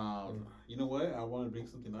 you know what? I want to bring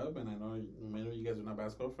something up, and I know you guys are not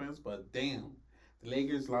basketball fans, but damn, the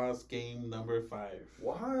Lakers lost game number 5.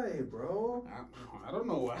 Why, bro? I don't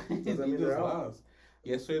know why. Does that They mean just they're out? lost.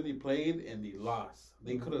 Yesterday they played and they lost.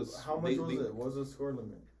 They could have. How much was it? What was the score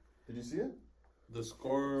limit? Did you see it? The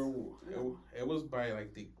score, it was by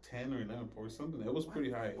like the 10 or 11 or something. It was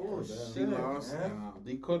pretty high. Oh, They shit, lost. man.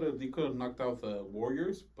 They could have knocked out the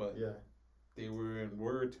Warriors, but Yeah. they were in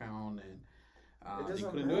Warrior Town and It they doesn't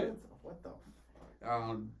couldn't do matter. it. What the?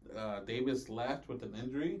 Davis left with an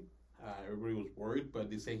injury. Everybody was worried, but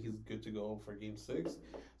they say he's good to go for Game 6.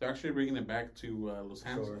 They're actually bringing it back to Los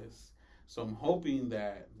Angeles. So I'm hoping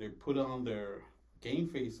that they put on their game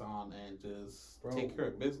face on and just take care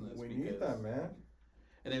of business. We need that, man.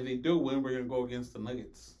 And if they do win, we're going to go against the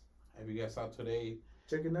Nuggets. Have you guys saw today?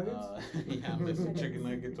 Chicken nuggets? Yeah, Mr. Chicken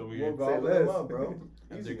Nuggets over here. We'll gobble them less. up, bro.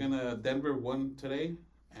 And they're going to, Denver won today.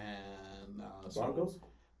 And Broncos?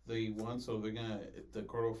 They won, so they're going to, the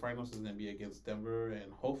quarterfinals is going to be against Denver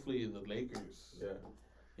and hopefully the Lakers. Yeah.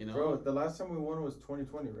 You know? Bro, the last time we won was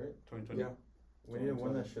 2020, right? 2020. Yeah. We need to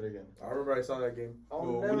win that shit again. I remember I saw that game. I'll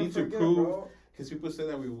Well, we never need to forget, prove- bro. Because people say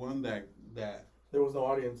that we won that There was no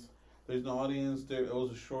audience. there's no audience. There it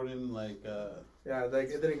was a shortened Yeah, like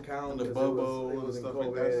it didn't count. And the 'cause bubble it was and in stuff COVID,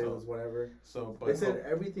 like that, It so- was whatever. so. But They said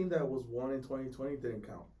everything that was won in 2020 didn't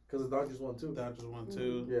count because the Dodgers won too. Dodgers won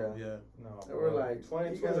too. Yeah. Yeah. No, They bro. were like, you guys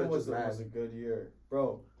 2020 are was, just mad. was a good year.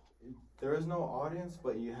 Bro, there was no audience,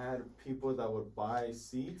 but you had people that would buy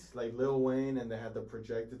seats, like Lil Wayne, and they had the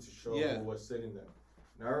projector to show Yeah. who was sitting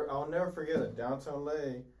there. I'll never forget it. Downtown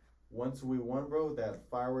LA, once we won, bro, that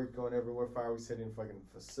fireworks going everywhere, fireworks hitting fucking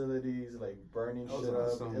facilities, like burning That was shit up.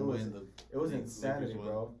 awesome It was when the Lakers insanity, won.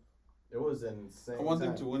 bro. It was insane. I want them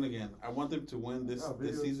time. to win again. I want them to win this No,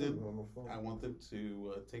 video season. too, on my phone. I want them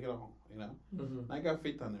to take it all. You know, Mm-hmm. I got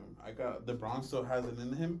faith on him. I got LeBron still has it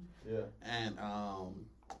in him, Yeah. and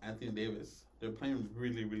Anthony Davis. They're playing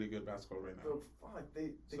really, really good basketball right now. Bro, fuck,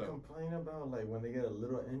 they So- complain about like when they get a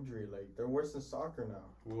little injury, like they're worse than soccer now.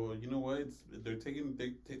 Well, you know what? They're taking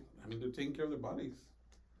care of their bodies.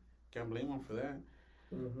 Can't blame them for that.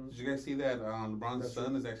 Mm-hmm. Did you guys see that LeBron's That's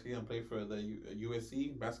son is actually gonna play for the USC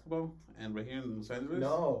basketball and right here in Los Angeles?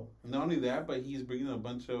 No. Not only that, but he's bringing a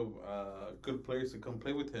bunch of good players to come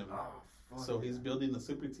play with him. Oh, fuck. So he's building a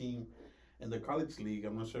super team in the college league.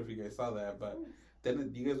 I'm not sure if you guys saw that, but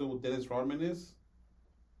then you guys know who Dennis Rodman is?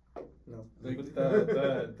 No.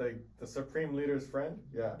 The supreme leader's friend.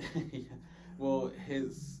 Yeah. Yeah. Well,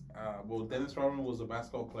 Dennis Rodman was a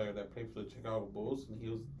basketball player that played for the Chicago Bulls, and he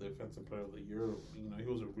was the defensive player of the year. You know, he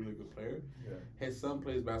was a really good player. Yeah. His son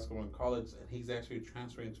plays basketball in college, and he's actually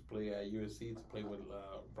transferring to play at USC to play with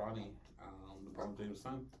Bronny, LeBron James'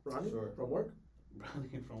 son. Ronnie? Sure. From work?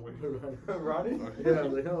 Bronny from where? Ronnie? Yeah, I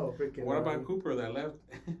was like, oh, freaking. What about Ronnie. Cooper that left?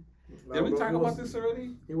 No, Did we bro, talk he about was- this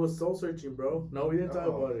already? He was soul searching, bro. No, we didn't talk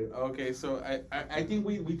Oh. about it. Okay, so I think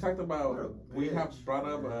we talked What a about we have bitch, brought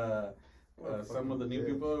up What a some of the new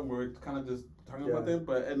fucking bitch. people, and we're kind of just talking Yeah. about them,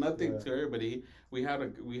 but and nothing Yeah. to everybody. We had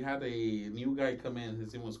a new guy come in.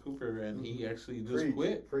 His name was Cooper, and he actually just Preach,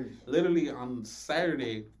 quit. Preach. Literally on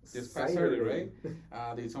Saturday, this past Saturday, right?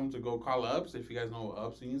 right? They told him to go call ups. If you guys know what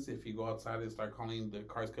ups means, if you go outside and start calling the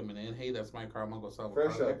cars coming in, hey, that's my car. I'm gonna go sell a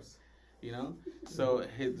Fresh car. there." ups. You know, so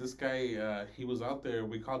this guy, he was out there.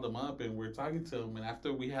 We called him up and we're talking to him. And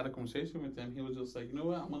after we had a conversation with him, he was just like, you know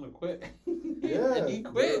what, I'm gonna quit. Yeah, and he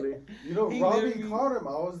quit. Literally. You know, He Robbie literally- called him.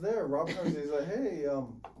 I was there. Robbie comes. He's like, "Hey,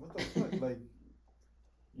 what the fuck?" Like,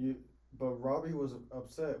 you. But Robbie was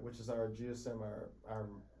upset, which is our GSM, our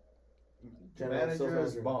General sales manager's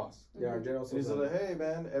manager. boss. Yeah, our general And he's sales like, "Hey,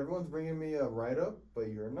 man, everyone's bringing me a write up, but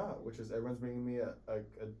you're not. Which is everyone's bringing me a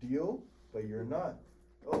deal, but you're not.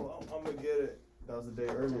 Oh, I'm gonna get it. That was the day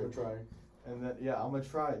I'm earlier. gonna try. And then I'm gonna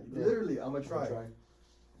try. Yeah. Literally, I'm gonna I'm try. gonna try.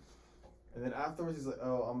 And then afterwards, he's like,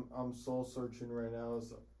 "Oh, I'm soul searching right now."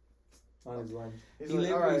 So On his lunch. he's He like,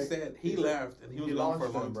 literally "All right." said he He's left and he was gone for a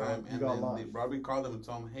launched him, long bro. time. He And got then launched. Robbie called him and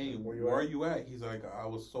told him, "Hey, where are you at?" He's like, "I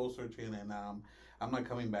was soul searching and I'm not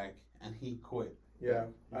coming back." And he quit. Yeah.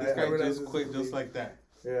 This guy just quit just like that.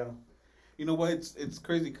 Yeah. You know what? It's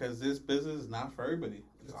crazy because this business is not for everybody.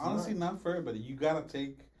 It's honestly not for everybody. You gotta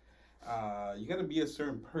take, you gotta be a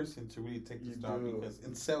certain person to really take this job because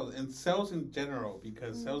in sales in general,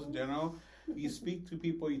 because sales in general, you speak to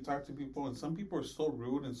people, you talk to people, and some people are so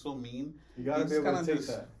rude and so mean. You gotta be able to take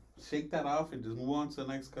that. Shake that off and just move on to the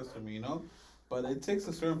next customer. You know, but it takes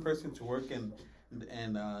a certain person to work in.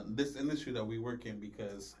 And this industry that we work in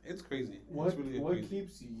because it's crazy. What really what crazy.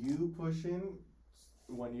 keeps you pushing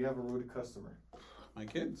when you have a rude customer? My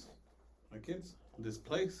kids. This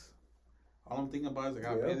place. All I'm thinking about is I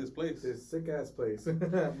gotta pay this place. This sick ass place.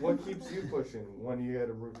 What keeps you pushing when you get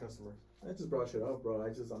a rude customer? I just brought shit up, bro.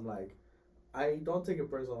 I'm like, I don't take it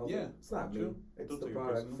personal. Yeah, Like, it's not true. me. It's Don't the take it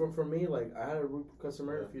product. personal. For me, like, I had a rude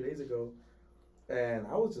customer a few days ago, and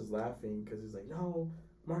I was just laughing because he's like, no,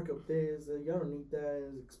 mark up this. Y'all don't need that.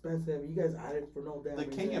 It's expensive. You guys add it for no damn The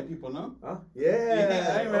reason. Kenyan people, no? Huh? Yeah,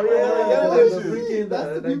 Yeah. I remember. The Yeah, freaking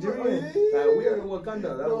that's the people- Nigerian. yeah. We are in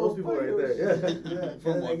Wakanda. That's those people right there. Yeah.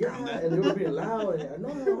 From And like, Wakanda. and they were being loud. And no,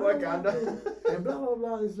 Wakanda. and blah blah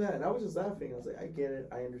blah. This that. And I was just laughing. I was like, I get it.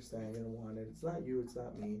 I understand. You don't want it. It's not you. It's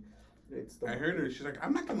not me. It's the I heard her. She's like,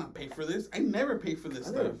 I'm not gonna pay for this. I never pay for this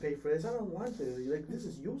I stuff. never pay for this. I don't want this. Like, this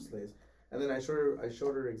is useless. And then I showed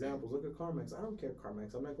her examples. Look at CarMax. I don't care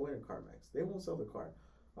CarMax. I'm not going to CarMax. They won't sell the car.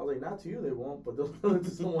 I was like, not to you, they won't, but they'll sell it to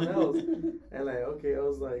someone else. And like, okay, I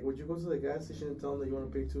was like, would you go to the gas station and tell them that you want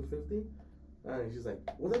to pay $250? And she's like,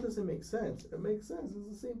 well, that doesn't make sense. It makes sense.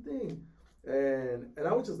 It's the same thing. And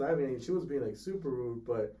I was just laughing. And she was being like super rude,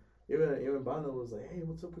 but even Bono was like, hey,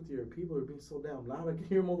 what's up with your people? They're being so damn loud. I can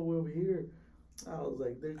hear them all the way over here. I was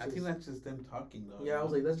like, they're just, I think that's just them talking though. yeah, I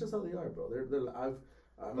was like, that's just how they are, bro.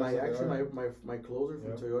 My closer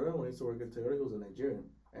from Toyota, when I used to work at Toyota, he was a Nigerian,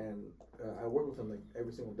 and I work with him like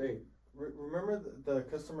every single day. Remember the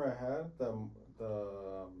customer I had,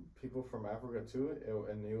 the people from Africa too,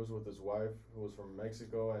 and he was with his wife who was from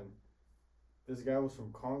Mexico, and this guy was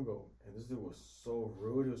from Congo, and this dude was so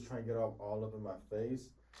rude. He was trying to get all up in my face.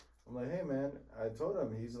 I'm like, hey man, I told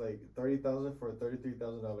him, he's like $30,000 for a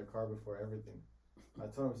 $33,000 car before everything. I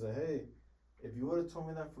told him, I said, hey, if you would have told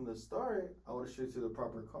me that from the start, I would have showed you the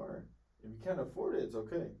proper car. If you can't afford it, it's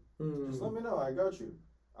okay. Just let me know. I got you.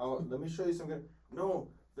 Let me show you some good. No,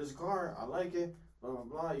 this car, I like it. Blah blah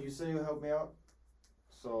blah. You say you'll help me out.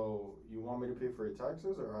 So you want me to pay for your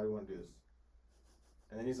taxes, or how do you want to do this?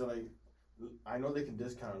 And then he's like, I know they can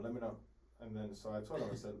discount it. Let me know. And then so I told him,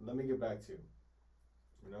 I said, let me get back to you.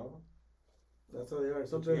 You know. That's how they are. Did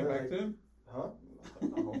Sometimes you get back to him?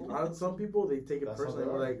 Huh? some people they take it That's how personally. they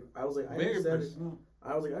We're are. like, I was like, I Very understand. personal.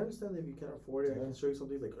 I was like, I understand if you can't afford it. I can show you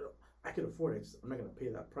something like, oh, I can afford it. I'm not gonna pay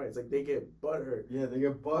that price. Like they get butthurt. Yeah, they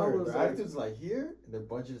get buttered. Their like- attitude's like here, and their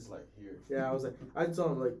budget's like here. Yeah, I was like, I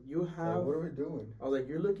told him like, you have. Like, what are we doing? I was like,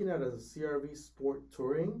 you're looking at a CRV Sport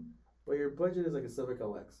Touring, but your budget is like a Civic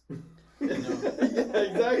LX. Yeah,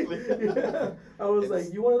 exactly. Yeah. I was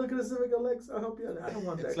like, you want to look at a Civic LX? I'll help you out. I don't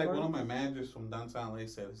want that. It's like car. one of my managers from downtown LA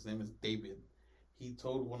said, his name is David. He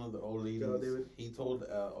told one of the old ladies, David. he told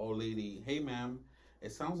old lady, hey ma'am,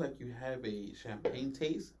 it sounds like you have a champagne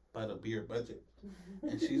taste, but a beer budget.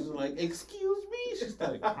 And she's like, excuse me? She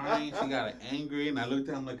started crying. She got angry. And I looked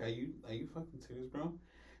at him like, are you fucking serious, bro?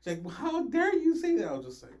 She's like, well, how dare you say that? I was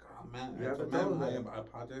just like, oh, man. You I have to told tell ma'am, him I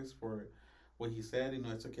apologize for what he said. You know,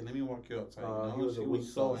 it's okay. Let me walk you outside. He was she a was weak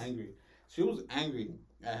so sauce. angry. She was angry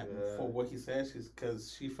Yeah. for what he said.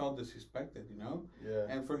 Because she felt disrespected, you know? Yeah.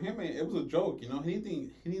 And for him, it was a joke, you know? He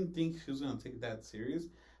didn't think she was going to take it that serious.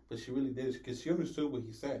 But she really did, because she understood what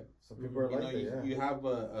he said. Some people are You like know, that, you have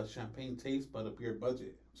a champagne taste, but a beer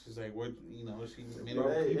budget. She's like, what? You know, she made But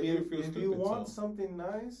her, hey, he made her feel if stupid. you want so. something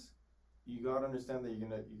nice, you gotta understand that you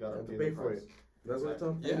gotta have to pay pay the for price. it. That's what I'm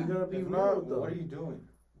talking. Yeah. You gotta be If real not, with them. what are you doing?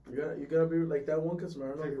 You gotta be like that one customer. I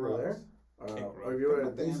don't know if Kick you were there, rocks. or if you were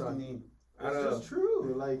at Veronica Nissan. Anthony. It's just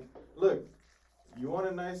true. Like, look, you want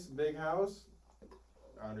a nice big house?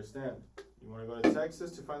 I understand. You want to go to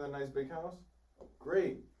Texas to find a nice big house?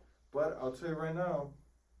 Great. But I'll tell you right now,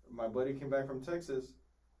 my buddy came back from Texas.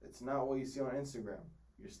 It's not what you see on Instagram.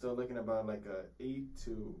 You're still looking about like a $8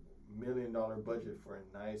 to $1 million budget for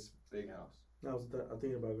a nice big house. I'm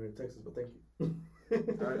thinking about going to Texas, but thank you.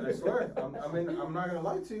 I swear. I'm not gonna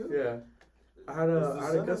lie to you. Yeah, I had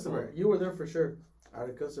a customer. You were there for sure. I had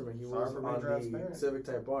a customer. He was Sorry for being on the transparent. Civic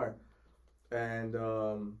Type R, and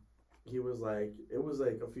he was like, it was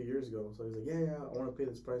like a few years ago. So he's like, yeah, I want to pay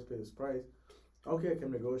this price, pay this price. Okay, I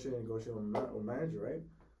can negotiate with my manager, right?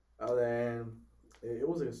 Then it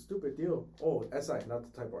was like a stupid deal. Oh, SI, not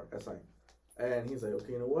the type R, SI. And he's like,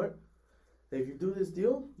 okay, you know what? If you do this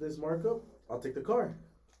deal, this markup, I'll take the car.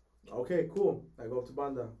 Okay, cool. I go up to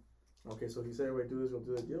Banda. Okay, so he said, everybody do this, we'll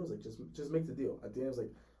do the deal. I was like, just make the deal. At the end, it was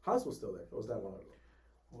like, house was still there. It was that long ago.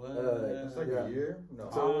 What? It's like a year? No.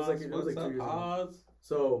 So it was like 2 years ago.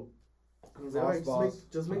 So he's like, all right,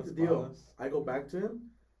 just make the deal. I go back to him,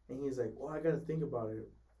 and he's like, well, I got to think about it.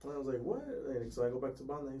 And I was like, what? And so I go back to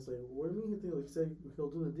Banda. He's like, what do you mean? He said he'll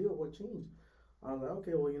do the deal. What changed? I'm like,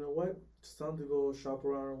 okay, well, you know what? Just tell him to go shop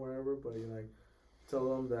around or whatever. But you like,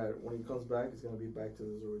 tell him that when he comes back, it's gonna be back to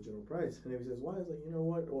his original price. And if he says, why? It's like, you know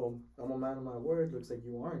what? Well, I'm a man of my word. Looks like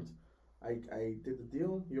you aren't. I did the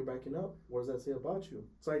deal. You're backing up. What does that say about you?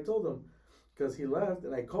 So I told him, because he left,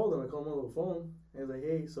 and I called him. I called him on the phone. And he's like,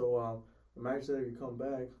 hey, so the manager said if you come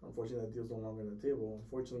back, unfortunately that deal's no longer on the table.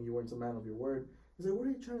 Unfortunately, you weren't a man of your word. He's like, what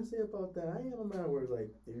are you trying to say about that? I am a man of word.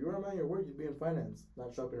 Like, if you were a man of your word, you'd be in finance,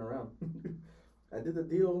 not shopping around. I did the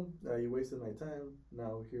deal. You wasted my time.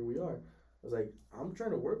 Now here we are. I was like, I'm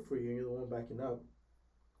trying to work for you, and you're the one backing up.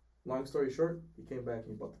 Long story short, he came back and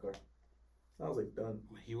he bought the car. I was like, done.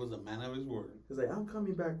 He was a man of his word. He's like, I'm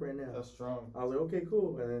coming back right now. That's strong. I was like, okay,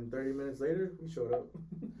 cool. And then 30 minutes later, he showed up.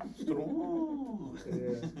 Strong.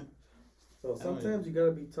 Yeah. So sometimes you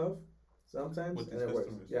gotta be tough. Sometimes, and it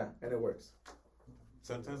works. Yeah, and it works.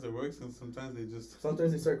 Sometimes it works, and sometimes they just.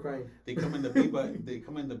 Sometimes they start crying. They come in the B back. They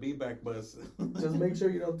come in the B back bus. Just make sure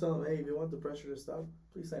you don't tell them, hey, if you want the pressure to stop,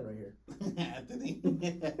 please sign right here. Anthony.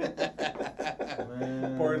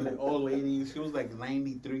 Poor old lady. She was like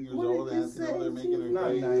 93 years old. And they're making her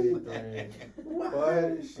not 93.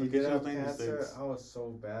 But she did have 96. cancer. I was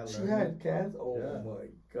so bad. She had cancer. Oh my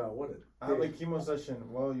god, what a. I have a chemo session.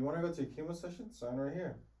 Well, you want to go to a chemo session? Sign right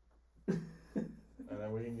here, and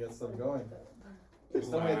then we can get stuff going. They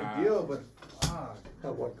still made a deal, but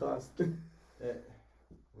at what cost?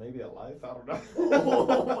 Maybe a life. I don't know.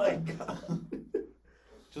 Oh my god.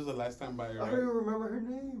 She was the last time buyer. I don't even remember her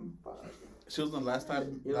name. She was the last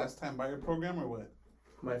time buyer program or what?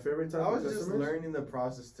 My favorite type I was of just customers? learning the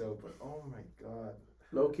process still, but oh my god.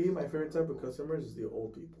 Low key, my favorite type of customers is the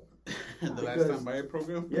old people. The last time buyer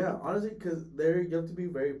program? Yeah, honestly, because you have to be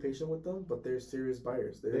very patient with them, but they're serious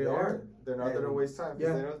buyers. They are. They're not going to waste time.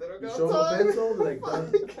 Yeah. They don't You got show them a time. pencil, they're like,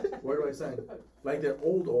 done. Where do I sign? Like they're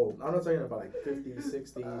old. I'm not talking about like 50,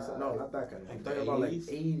 60. No, not that kind. I'm talking about like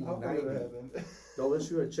 80, I'll 90. go to heaven. They'll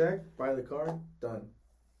issue a check, buy the car, done.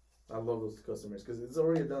 I love those customers because it's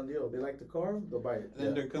already a done deal. They like the car, they'll buy it. And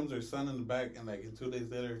then there comes her son in the back, and like 2 days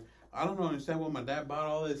later, I don't understand why my dad bought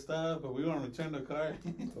all this stuff, but we want to return the car.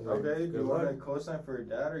 Okay, do you want to co-sign for your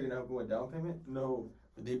dad, or you gonna help him with down payment? No.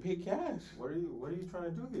 But they pay cash. What are you trying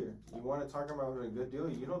to do here? You want to talk about a good deal?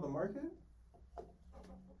 You know the market?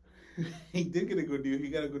 He did get a good deal. He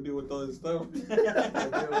got a good deal with all this stuff.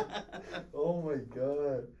 Oh my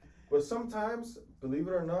god. But sometimes, believe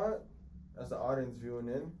it or not, as the audience viewing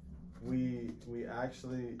in, it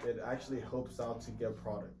actually helps out to get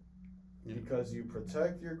product. Yeah. Because you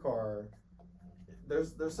protect your car.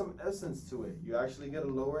 There's some essence to it. You actually get a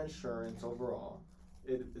lower insurance overall.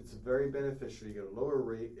 It's very beneficial. You get a lower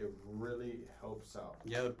rate. It really helps out.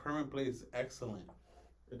 Yeah, the permit plate is excellent.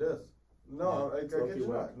 It does. No, Yeah, I get you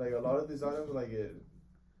not. Like a lot of these items, like it,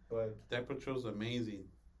 but That patrol's amazing.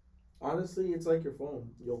 Honestly, it's like your phone.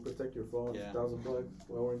 You'll protect your phone. Yeah. $1,000.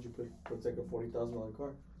 Why wouldn't you protect a $40,000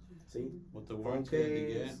 car? See? With the Phone warranty that you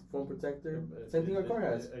get. case, phone protector. Same thing our car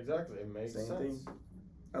has. Exactly, it makes Same sense. thing.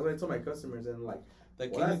 That's what I told my customers, and like, The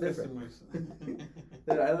well, that's king different. customers.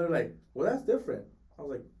 they're like, well, that's different. I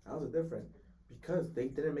was like, how's it different? Because they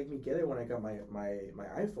didn't make me get it when I got my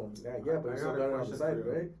iPhone. Yeah, but I you still got a got it on the question side, for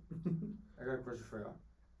you. right? I got a question for you.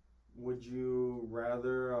 Would you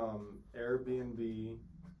rather Airbnb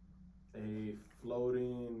a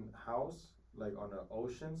floating house like on the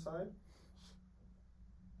ocean side,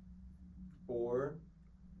 or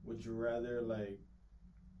would you rather like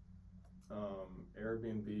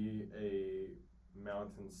Airbnb a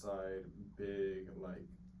mountainside big like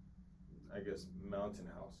I guess mountain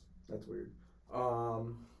house? That's weird.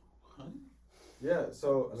 What? Yeah,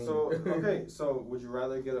 so I mean- so okay, so would you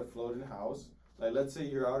rather get a floating house? Like let's say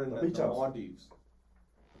you're out in A the beach house. Maldives.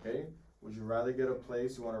 Okay? Would you rather get a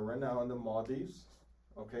place you want to rent out in the Maldives?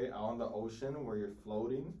 Okay, out on the ocean where you're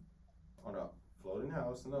floating on a floating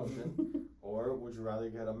house in the ocean, or would you rather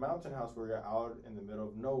get a mountain house where you're out in the middle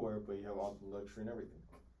of nowhere but you have all the luxury and everything?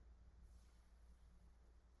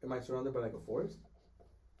 Am I surrounded by like a forest?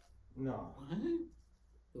 No. What?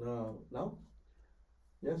 No. No?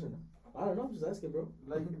 Yes or no? I don't know. I'm just asking, bro.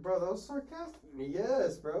 Like, bro, that was sarcastic.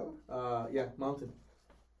 Yes, bro. Yeah, mountain.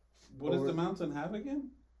 What does the mountain have again?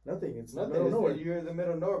 Nothing. It's Nothing. middle of nowhere. You're in the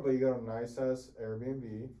middle of nowhere, but you got a nice ass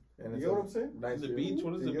Airbnb. And You it's get what I'm saying? nice The view. beach?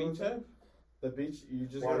 What does the You get beach what I'm have? The beach, you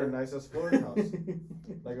just Water. got a nice ass floating house.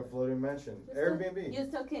 Like a floating mansion. Airbnb. You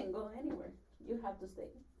still can't go anywhere. You have to stay.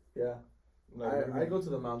 Yeah. Like, what do you I mean? go to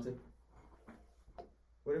the mountain.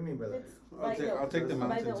 What do you mean by that? It's by I'll take the by by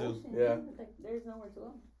mountain the too. ocean. Yeah. Like, there's nowhere to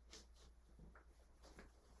go.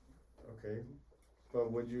 Okay.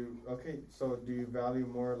 But would you, okay, so do you value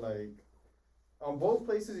more like, on both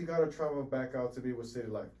places you gotta travel back out to be with city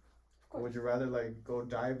life. course. Would you rather like go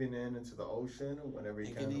diving into the ocean whenever you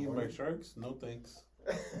You can? can in the eat by morning? sharks? No thanks.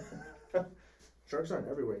 Sharks aren't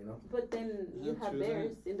everywhere, you know. But then you Yeah, have true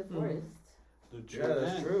bears in the forest. Yeah,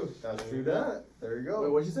 that's true. That's true. That. There you go.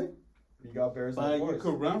 Wait, what'd you say? You got bears in But the you forest.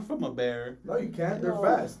 could run from a bear. No, you can't. They're No.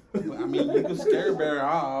 fast. I mean, you could scare a bear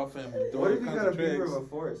off and do What all if you kinds got a of beaver tricks. of a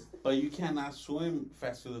forest? But you cannot swim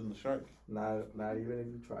faster than the shark. Not even if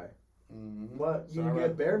you try. Mm-hmm. But you So can I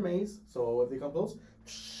get bear maze. So if they come close,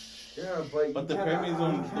 Yeah, but you But the can't, pyramids you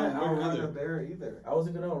don't can't work outrun either. a bear either. I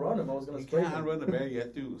wasn't gonna run him. I was gonna You spray can't him. outrun a bear. You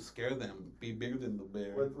have to scare them. Be bigger than the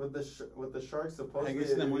bear. With the sharks, I supposedly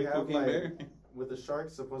guess the we muy have cooking like bear. with the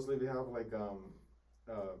sharks, supposedly we have like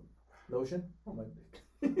Lotion? Oh my.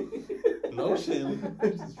 Lotion?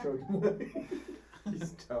 I'm just joking.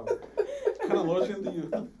 he's dumb. What kind of lotion do you?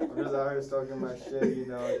 I'm just out here talking my shit, you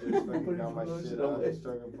know, just fucking Putting got my some shit lotion on out, it. just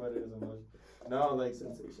talking put it as a lotion. No, like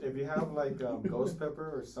Sensation. if you have like ghost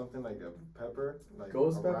pepper or something like a pepper, like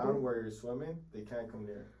Ghost around pepper? where you're swimming, they can't come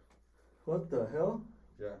near. What the hell?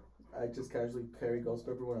 Yeah. I just casually carry ghost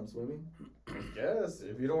pepper when I'm swimming. Yes,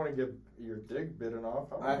 if you don't want to get your dick bitten off.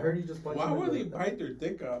 I heard you just punch Why them in would the- they bite their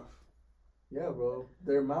dick off? Yeah, bro.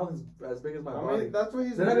 Their mouth is as big as my I body. mean, that's what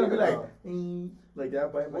he's They're not gonna be worried like, about. like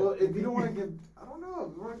that bite my. Well, if you don't want to get, I don't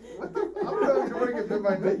know. What the? I don't know. If you don't want to get bit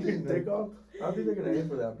by Bite your nothing. dick off. I don't think they're gonna aim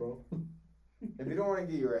for that, bro. If you don't want to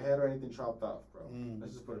get your head or anything chopped off, bro. Mm.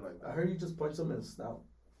 Let's just put it like I that. heard you just punch them in the snout,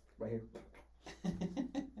 right here.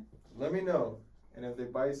 Let me know. And if they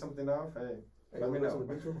bite something off, hey, Hey, let me wanna go know. to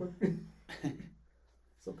the beach real quick.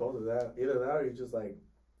 Suppose of that. Either that or you just like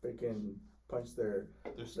freaking punch their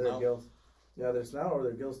Their their snout. gills. Yeah, their snout or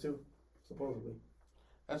their gills too. Supposedly.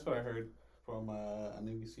 That's what I heard from a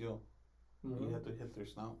Navy SEAL. Mhm. You have to hit their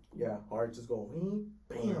snout. Yeah, hard. Just go, When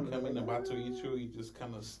bam. they're coming about to eat you, you just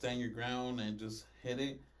kind of stand your ground and just hit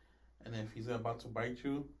it. And if he's about to bite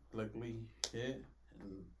you, luckily hit.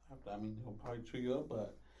 And after, I mean, he'll probably chew you up,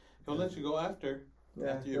 but he'll let you go after.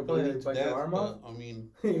 Yeah, After you'll you're probably bleeding like, to bite death. your arm off. But, I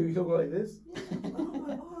mean, You'll go like this. Oh,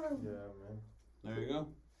 my arm. Yeah, man. there you go.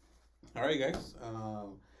 All right, guys.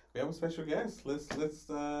 We have a special guest. Let's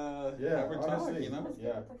Yeah, have her talk. honestly. You know. Let's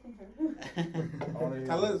Yeah. get talking to her.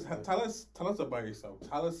 tell us about yourself.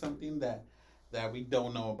 Tell us something that we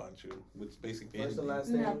don't know about you, which basically First and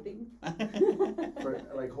anything. last name. Nothing. For,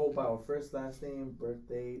 like whole bio, first, last name, birth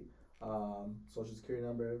date, social security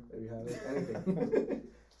number, if you have it, anything.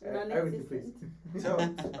 Everything, please.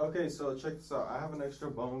 Non-existent. Okay, so check this out. I have an extra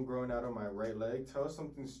bone growing out of my right leg. Tell us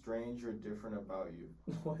something strange or different about you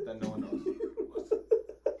What? that no one knows.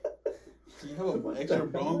 You have an extra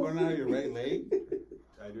bone going out of your right leg.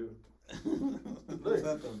 I do. Looks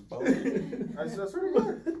like a bone. I swear to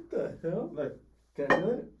God. What the hell? Look, Can I feel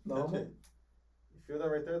it? No. Touch it. you feel that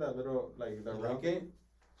right there? That little, like, the You round like thing? it?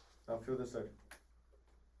 Now feel this side.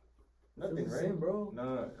 Feel Nothing, the right? same, bro.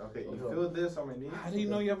 No. Okay, you Okay. feel this on my knee? How do you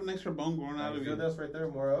know you have an extra bone growing out You of feel you? this right there,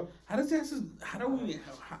 more up? How does that? How do we?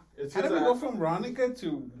 It's How did just we a- go from Veronica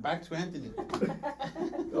to back to Anthony?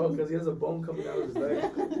 Oh, because he has a bone coming out of his leg.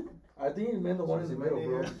 I think he meant the one in the middle,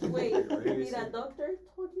 bro. Wait, Really did a sick. doctor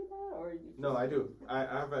told you that, or you? No, I do. I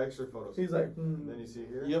have X-ray photos. He's like, Then you see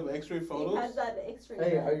here? You have X-ray He photos. has that X-ray.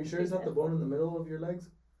 hey, are you sure it's not the bone in the middle of your legs?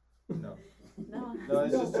 No. No. No,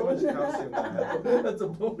 it's just too much calcium that I have. That's a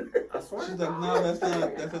boner. I swear. She's like, no, that's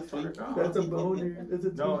not. That's a tweak. That's a boner. It's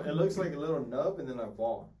a No, tweak. it looks like a little nub and then a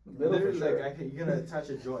ball. Little for Literally, sure. like you're gonna attach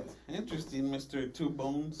a joint. Interesting, Mr. Two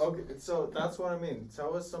Bones. Okay, so that's what I mean.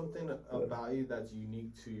 Tell us something about you that's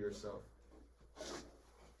unique to yourself.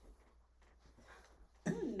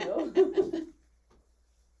 No.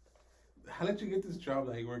 How did you get this job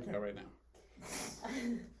that you work at right now?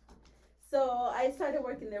 So I started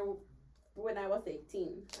working there when I was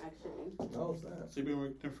 18, actually. No, it's not. So you've been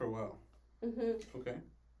working there for a while. Okay.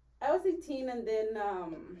 I was 18, and then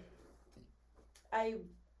I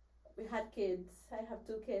had kids. I have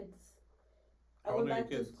 2 kids. How I old went are your back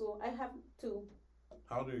to kids? school. I have 2,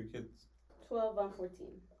 How old are your kids? 12 and 14.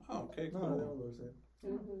 Oh, okay, No, cool. I don't know what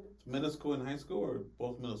Mm-hmm. Middle school and high school, or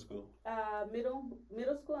both middle school?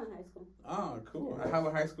 Middle school and high school. Oh, cool. Yeah. I have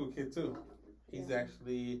a high school kid too. He's Yeah.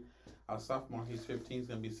 actually a sophomore. He's 15. He's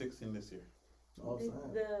gonna be 16 this year. Oh, This,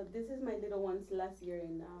 sad. this is my little one's last year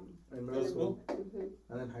in In middle school Mm-hmm.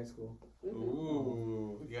 and then high school.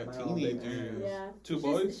 Ooh, you got Wow, teenagers. Yeah. Two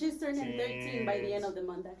boys? She's turning 13 by the end of the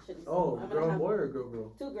month, actually. So Oh, I'm gonna girl, have boy, or girl?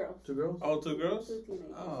 two girls. Two girls? Oh, two girls? Two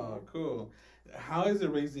teenagers. Oh, cool. How is it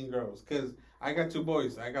raising girls? Because I got two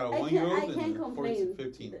boys. I got a I 1 can't- year old I and can't a complain.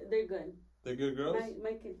 15. They're good. They're good girls?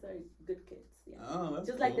 My kids are good kids. Yeah. Oh, that's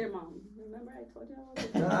Just cool. like their mom. Remember I told you I was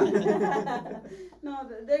a No,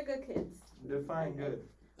 they're good kids. Define good.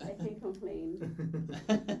 I can't complain.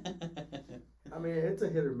 I mean, it's a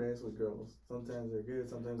hit or miss with girls. Sometimes they're good,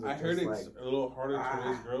 sometimes they're I heard just it's a little harder to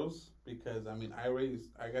raise ah. girls because I mean I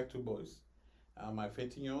got two boys, my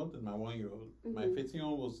 15-year-old and my 1-year-old. My Mhm.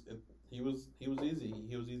 15-year-old was easy.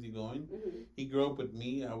 He was easy going. Mhm. He grew up with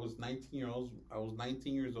me. I was 19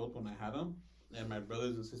 years old when I had him, and my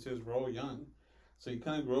brothers and sisters were all young, so he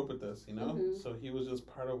kind of grew up with us, you know. Mhm. So he was just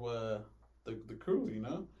part of the crew, you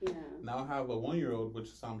know. Yeah. Now I have a 1-year-old, which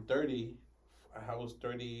is I'm 30. I was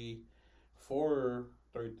 34,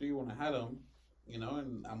 33 when I had him, you know,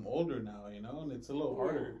 and I'm older now, you know, and it's a little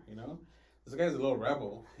harder, you know. This guy's a little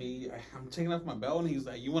rebel. I'm taking off my belt, and he's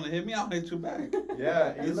like, "You want to hit me? I'll hit you back."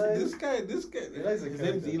 Yeah, This guy. Eli's a His name's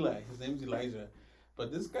character. Eli. His name's Elijah,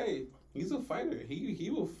 but this guy, he's a fighter. He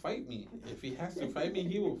will fight me if he has to fight me.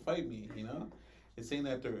 He will fight me. You know, it's saying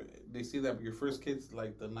that they say that your first kid's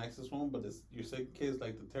like the nicest one, but your second kid's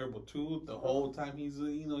like the terrible two. The whole time he's a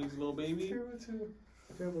little baby. Terrible too.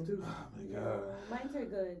 terrible too. Oh my Yeah. god. Mines are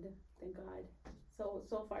good. Thank God.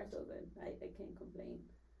 So far so good. I can't complain.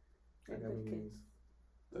 I They're got good me kids.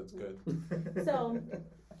 That's good. So,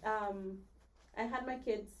 I had my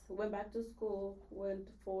kids, went back to school, went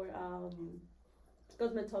for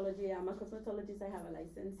cosmetology. I'm a cosmetologist. I have a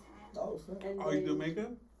license. Oh, snap. And Oh, you do then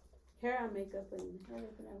makeup? hair and makeup and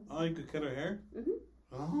everything else. Oh, you could cut her hair? Mhm.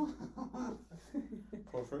 Oh.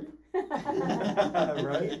 For free?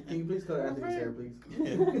 Right? Can you please cut Anthony's hair, please?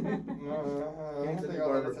 No, I don't think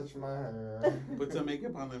I'll ever touch my hair. Put some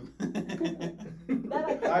makeup on him. That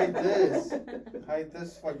I can- Hide this. Hide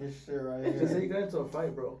this fucking shit right here. Just say you got into a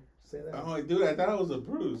fight, bro. Say that. Oh, dude, I thought it was a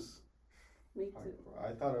bruise. Me too.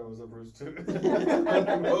 I thought it was a bruise too.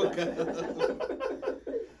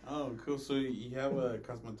 Oh, cool. So you have a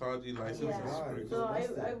cosmetology license? Yeah. That's pretty So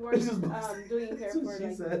cool. I worked doing hair for She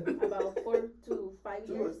like said. about 4 to 5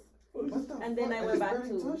 Do years. What the And then fuck? I went back barely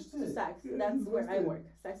to touched it. Saks. Yeah, That's you where I busted. work.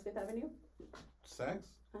 Saks Fifth Avenue. Sex?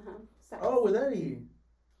 Uh-huh. Saks. Oh, with Eddie.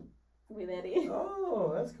 With Eddie.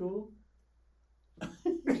 Oh, that's cool.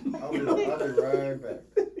 I'll be right back.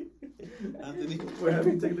 Anthony, We're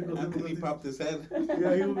having technical Anthony difficulties. popped his head.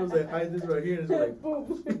 Yeah, he was like, hide this right here. And it's like,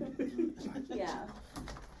 Boom. Yeah.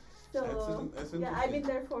 So, That's yeah, I've been interesting.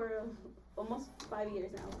 there for almost 5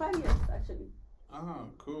 years now. 5 years, actually. Oh,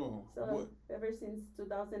 cool. So, ever since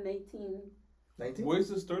 2018. 19? Where's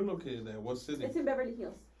the store located at? What city? It's in Beverly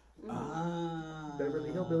Hills. Mhm. Ah.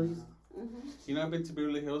 Beverly Hillbillies. Mhm. You know, I've been to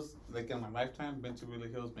Beverly Hills, like in my lifetime, been to Beverly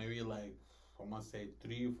Hills maybe like, I want to say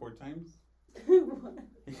 3 or 4 times.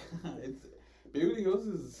 It's Beverly Hills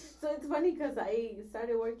is. So it's funny because I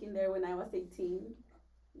started working there when I was 18.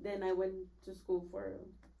 Then I went to school for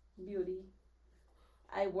beauty.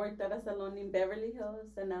 I worked at a salon in Beverly Hills,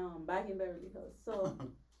 and now I'm back in Beverly Hills. So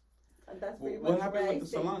that's pretty much What happened where with I the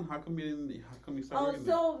stay. salon? How come you started Oh, working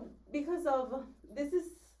there? so because of this is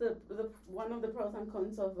the one of the pros and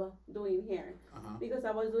cons of doing hair. Uh-huh. Because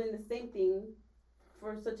I was doing the same thing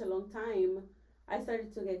for such a long time, I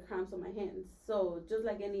started to get cramps on my hands. So just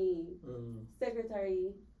like any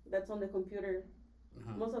secretary that's on the computer,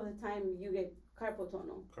 Uh-huh. most of the time you get carpal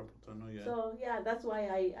tunnel. Carpal tunnel, yeah. So yeah, that's why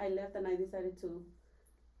I left and I decided to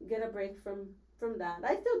get a break from that.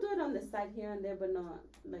 I still do it on the side here and there, but not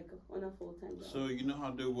like on a full-time job. So you know how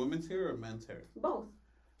to do women's hair or men's hair? Both.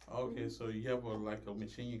 Okay, so you have a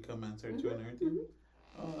machine you cut men's hair to and everything? Mhm.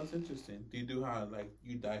 Oh, that's interesting. Do you do how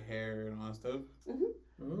you dye hair and all that stuff?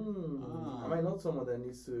 I might know someone that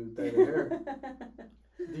needs to dye their hair.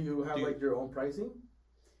 Do you have Do you- like your own pricing?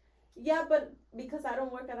 Yeah, but because I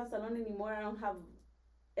don't work at a salon anymore, I don't have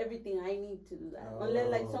everything I need to do that. Unless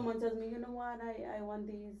like Oh. someone tells me, you know what, I want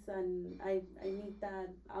this and I need that,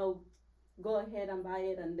 I'll go ahead and buy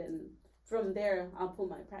it, and then from there I'll put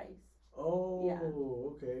my price. Oh, Yeah.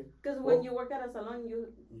 okay. Because Well- when you work at a salon,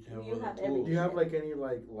 you You have other everything. Do you have like any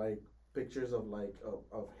like pictures of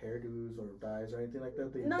of hairdos or dyes or anything like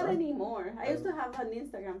that? That you've not done? anymore. I used to have an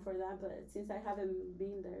Instagram for that, but since I haven't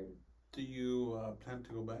been there, Do you plan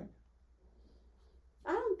to go back?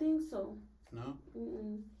 I don't think so. No.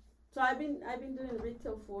 Mm-mm. So I've been doing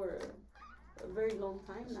retail for a very long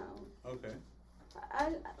time now. Okay.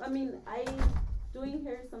 I mean doing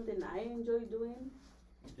hair is something I enjoy doing.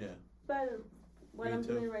 Yeah. But what I'm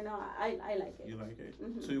Retail. doing right now, I like it. You like it.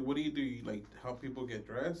 Mhm. So what do? You like help people get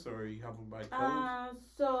dressed, or you help them buy clothes?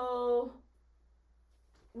 So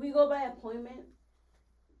we go by appointment.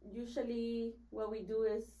 Usually, what we do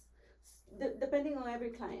is, depending on every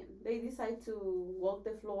client, they decide to walk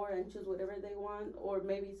the floor and choose whatever they want, or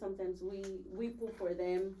maybe sometimes we pull for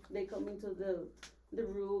them. They come into the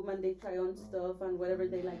room and they try on stuff, and whatever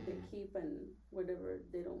they like they keep, and whatever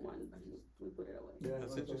they don't want we put it away. Yeah,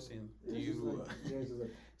 That's like, interesting. Do it's just you? like- yeah, it's just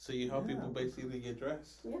like- So you help people Yeah. basically get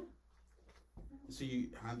dressed. Yeah. So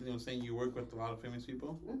Anthony was saying you work with a lot of famous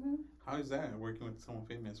people. Mm-hmm. How is that working with someone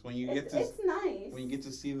famous when you get to It's nice. when you get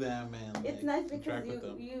to see them and It's like, nice because interact with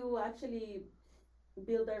them? you actually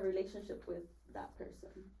build a relationship with that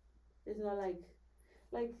person. It's not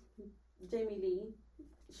like Jamie Lee.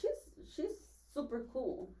 She's super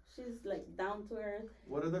cool. She's like down to earth.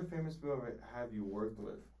 What other famous people have you worked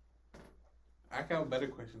with? I got a better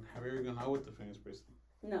question. Have you ever gone out with a famous person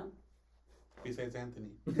No. besides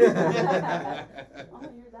Anthony? Oh,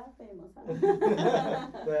 you're that famous, huh?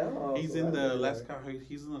 Well, He's so in I the think, last car.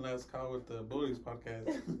 He's in the last car with the Bullies podcast.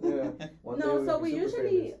 Yeah. One day No, we'll so be we super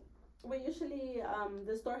usually famous.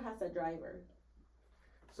 the store has a driver.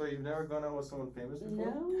 So you've never gone out with someone famous before?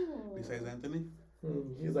 No. Besides Anthony?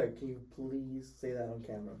 He's like, can you please say that on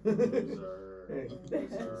camera? Hey.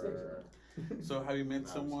 Sir. So have you met No,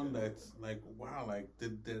 I'm someone just kidding. that's like, wow, like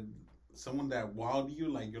did someone that wowed you?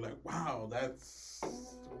 Like you're like, wow, that's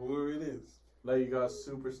where it is. Like you got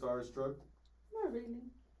superstar struck? Not really.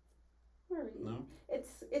 Not really. No?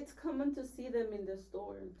 It's common to see them in the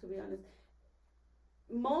store, to be honest.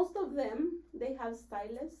 Most of them, they have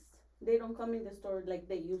stylists. They don't come in the store like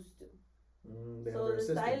they used to. They have So their the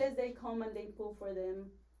assistant. stylists, they come and they pull for them.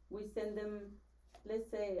 We send them, let's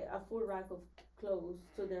say, a full rack of clothes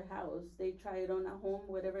to their house. They try it on at home.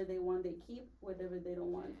 Whatever they want, they keep. Whatever they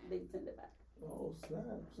don't want, they send it back. Oh snap!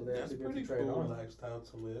 So they That's actually get pretty to try it cool on. lifestyle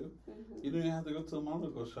to live. Mm-hmm. You don't even have to go to the mall to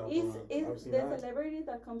go shop It's, around. I've it's seen the that. celebrity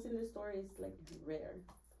that comes in the store is like rare.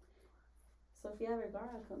 Sofia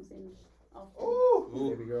Vergara comes in often. Oh! Ooh.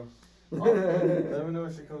 Baby girl. Let me know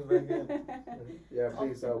when she comes back in. Yeah,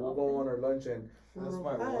 please. We'll go on our lunch and. That's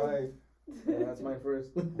my Hi. wife. That's mine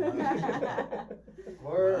first.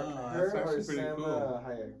 Or Wow, her that's or actually pretty Sam cool.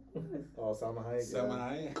 Hayek. Oh, Salma Hayek. Salma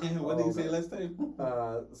yeah. Hayek. What did you say last time?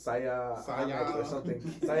 Saya Saya. Hamek or something.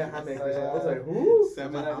 Saya Hamek or something. Saya. I was like, who?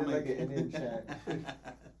 And then I did like an Indian chant.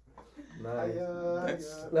 Nice.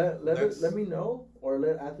 That's- Let me know, or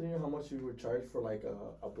let Anthony know how much you would charge for like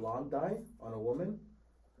a blonde dye on a woman.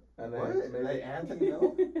 And then What? maybe. Like Anthony,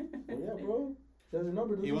 no? Well, yeah, bro. She has your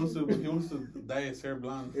number. He doesn't wants to dye his hair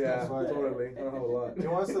blonde. Yeah, That's why- totally. I don't have a lot. He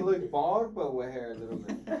wants to look bald, but with hair a little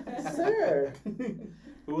bit. Sir.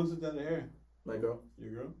 Who wants to dye their hair? My girl.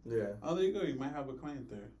 Your girl? Yeah. Oh, there you go. You might have a client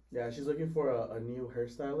there. Yeah, she's looking for a new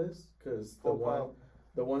hairstylist because Full pop.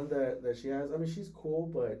 the one that she has, I mean, she's cool,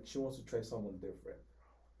 but she wants to try someone different.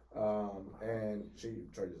 And she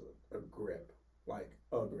charges a grip, like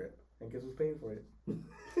a grip, and guess who's paying for it?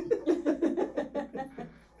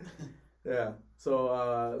 Yeah.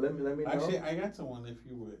 So let me know. Actually, I got someone if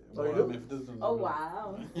you would. Oh, you Well, do? if it doesn't. Oh,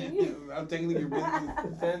 wow. I'm taking your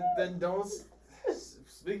business. Then don't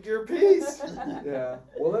speak your piece. Yeah.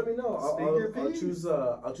 Well, let me know. Speak your I'll piece. choose.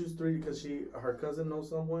 I'll choose 3 because her cousin knows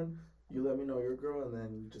someone. You let me know your girl, and then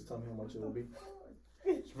you just tell me how much it will be.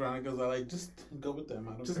 Veronica's like, just go with them.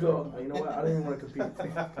 I don't Just care. go. You know what? I don't even want to compete.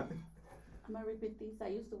 I'm gonna repeat this. I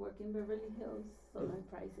used to work in Beverly Hills, so my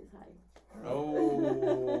price is high.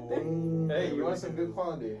 Oh. Dang. Hey, you want some good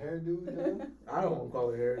quality hairdo done? I don't want to call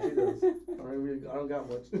her hair. She does. I don't got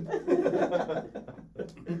much.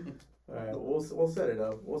 All right, we'll set it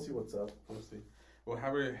up. We'll see what's up. We'll see. We'll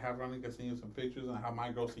have Veronica send you some pictures and have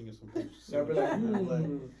my girl send you some pictures. See I'll be what like, she looks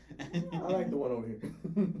like. I like the one over here.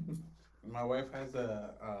 My wife has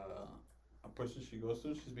a person she goes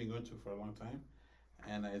to. She's been going to for a long time,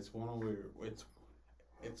 and it's one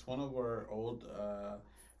of our old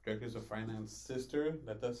directors of finance sister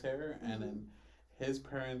that does hair, and then his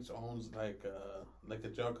parents owns like a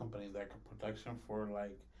gel company, like a production for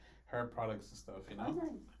like hair products and stuff, you know. Oh,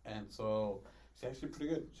 nice. And so she's actually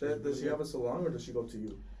pretty good. Does she have a salon or does she go to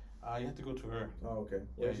you? You have to go to her. Oh, okay.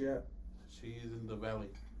 Where's she at? She's in the valley.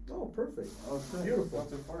 Oh, perfect. Oh, good. Beautiful. Not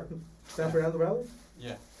too far. San Fernando Valley?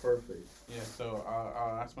 Yeah. Perfect. Yeah, so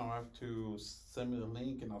I'll ask my wife to send me the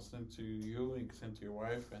link, and I'll send it to you, and you can send it to your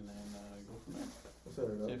wife, and then go from there. We'll set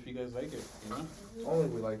it See up. if you guys like it, you know? Only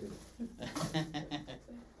we like it.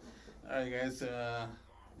 All right, guys.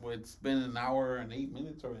 Well, it's been an hour and 8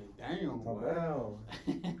 minutes already. Damn. Wow.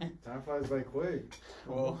 Time flies by quick.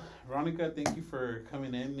 Well, Veronica, thank you for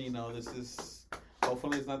coming in. You know, this is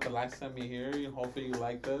hopefully it's not the last time you're here. Hopefully you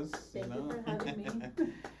liked us. Thank you for having me.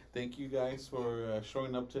 Thank you guys for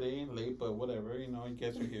showing up today, late, but whatever. You know, you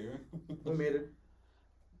guys are here. We made it.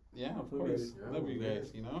 Yeah, of We course. made it. Yeah, Love we you made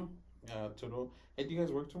guys. You know, tomorrow. Hey, do you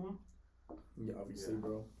guys work tomorrow? Yeah, obviously, Yeah.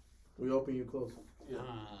 bro. We open, you close.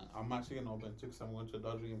 I'm actually gonna open too, because I'm going to a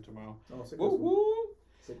Dodger game tomorrow. Oh, sick. Woo woo.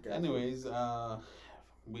 Sick ass. Anyways,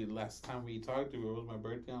 last time we talked, it was my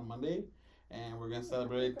birthday on Monday, and we're gonna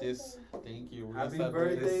celebrate this. Thank you. We're Happy gonna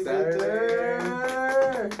celebrate birthday, Saturday.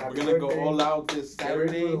 Victor! We're gonna go all out this Get ready for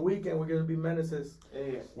Saturday. the weekend. We're gonna be menaces.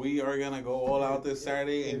 Hey, We are gonna go all out this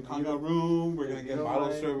Saturday in If you Conga don't- Room. We're gonna if get you don't bottle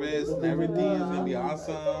mind- service and everything. It's gonna be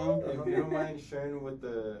awesome. if you don't mind sharing with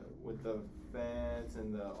the fans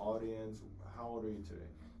and the audience, how old are you today?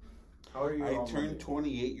 How are you? I on turned Monday?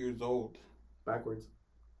 28 years old. Backwards.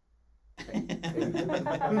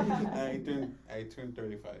 I turned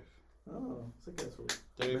 35. Oh, sick ass fool.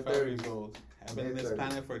 35 years old. I've been in this 30.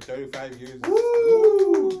 planet for 35 years.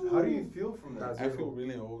 Woo! How do you feel from that? I feel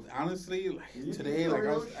really old. Honestly, like You today, feel like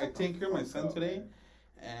real? I Shut take the care of my fuck son up, today,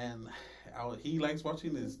 man. and he likes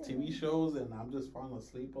watching his TV shows, and I'm just falling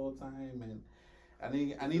asleep all the time. And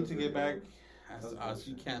I need to get back. As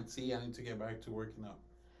you can't see, I need to get back to working out.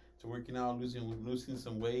 Losing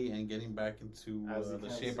some weight, and getting back into As you the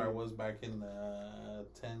can't shape see. I was back in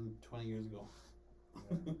 10, 20 years ago.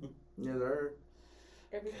 Yeah, there.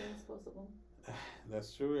 Everything's possible.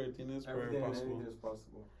 That's true. Everything is very Everything and possible. anything is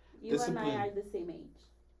possible. You Discipline. and I are the same age.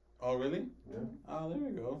 Oh, really? Yeah. Oh, there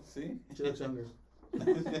we go. See? She looks younger.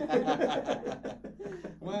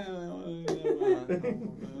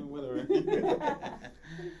 Whatever.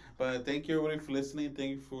 But thank you everybody for listening.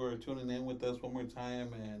 Thank you for tuning in with us one more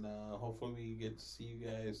time, and hopefully we get to see you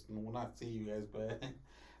guys. Well, not see you guys, but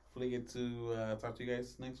hopefully get to talk to you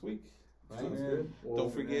guys next week. Right? Sounds good. Well,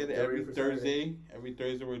 Don't forget, get every ready for Saturday.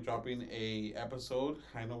 Thursday we're dropping a episode.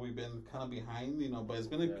 I know we've been kind of behind, but it's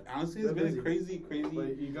been honestly Been it's been busy. a crazy.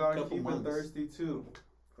 But you gotta couple keep months. it thirsty too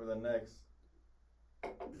for the next.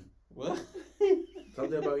 What?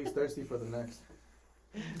 Something about he's thirsty for the next.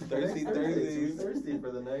 Thursday. Thirsty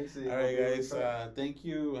for the next. All right, guys. Thank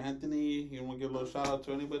you, Anthony. You want to give a little shout out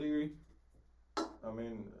to anybody? I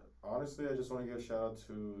mean, honestly, I just want to give a shout out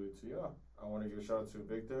to y'all. I want to give a shout out to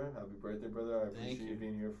Victor. Happy birthday, brother! I Thank appreciate you. you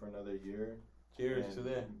being here for another year. Cheers and to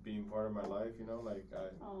that. Being part of my life, like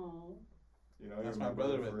Oh. That's you're my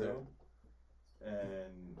brother for right there. real.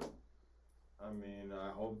 And I mean, I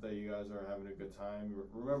hope that you guys are having a good time.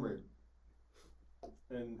 Remember,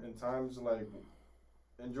 in times like,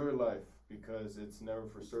 enjoy life because it's never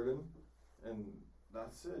for certain, and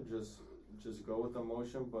that's it. Just go with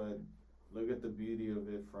emotion, but look at the beauty of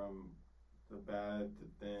it from the bad, the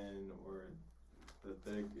thin, or the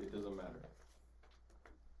thick. It doesn't matter.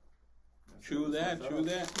 That's True it. that. That's True all.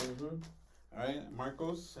 that. Mm-hmm. All right,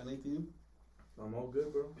 Marcos. Anything? I'm all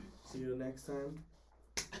good, bro. See you next time.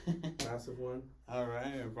 Massive one. All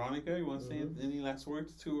right, Veronica. You want to say any last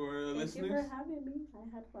words to our Thank listeners? you for having me.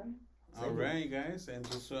 I had fun. All right, guys, and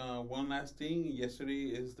just one last thing. Yesterday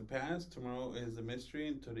is the past, tomorrow is the mystery,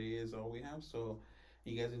 and today is all we have. So,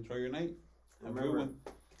 you guys enjoy your night. Have a good Remember, one.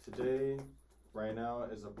 today, right now,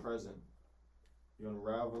 is a present. You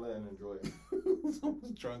unravel it and enjoy it.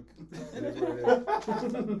 Someone's drunk. It is what it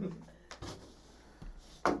is.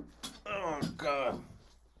 Oh God.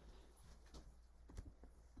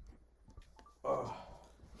 Oh.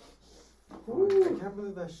 I can't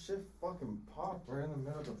believe that shit fucking popped right in the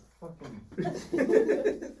middle of the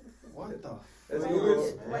fucking. What the Let's fuck, go.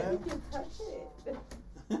 Why man? did you touch it?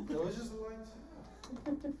 It was just like.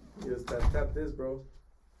 Just tap this, bro.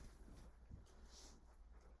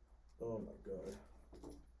 Oh my god.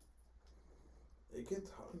 It gets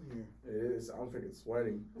hot in here. It is. I'm freaking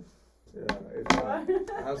sweating. Yeah, it's hot.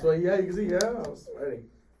 I'm sweating. Yeah, you can see. Yeah, I'm sweating.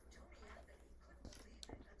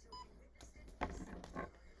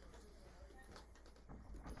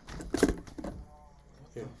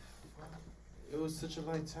 Here. It was such a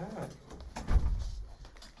light tap.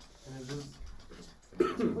 And it just.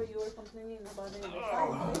 Well, you were complaining about it.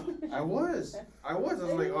 I was. I was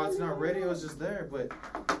like, oh, it's not ready. It was just there, but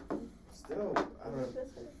still, I don't know.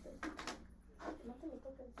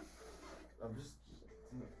 I'm just.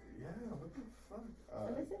 Yeah, what the fuck?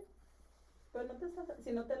 Pero no te sale.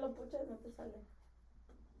 Si no te lo puchas, no te sale.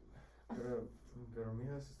 Pero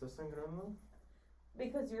mira, se está sangrando.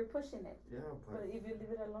 Because you're pushing it. Yeah, But if you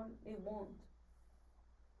leave it alone, it won't.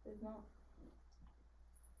 It's not.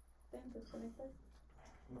 Then desconectas.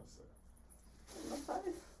 no sé. No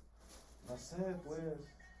sabes. No sé, pues.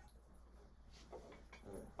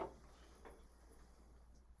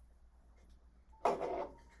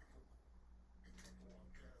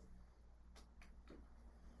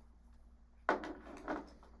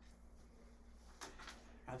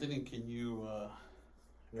 Anthony, can you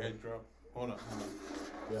Yeah. airdrop? Hold on.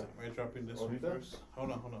 Yeah. So airdropping this one Ahorita? first.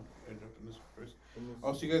 Hold on. Airdropping this one first.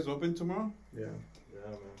 Oh, so you guys open tomorrow? Yeah. Yeah,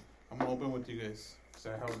 man. I'm gonna open with you guys. Cause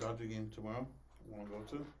I have a Dodger game tomorrow. I wanna go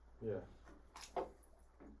to. Yeah.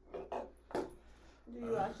 Do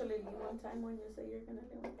you actually leave on time when you say you're gonna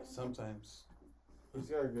leave on time? Sometimes. He's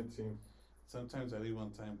got a good team. Sometimes I leave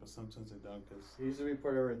on time, but sometimes I don't. Cause He used to be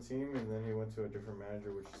part of our team, and then he went to a different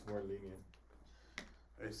manager, which is more lenient.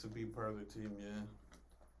 I used to be part of the team. Yeah.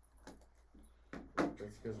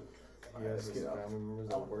 That's because he has his family members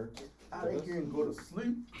that work. Out of here and go to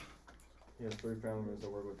sleep. He has 3 family members that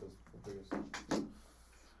work with us.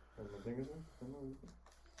 The thing is,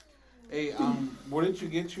 Hey, where did you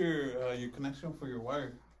get your connection for your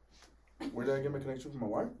wire? Where did I get my connection from my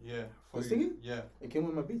wire? Yeah. This your- thingy? Yeah. It came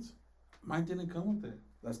with my beats. Mine didn't come with it.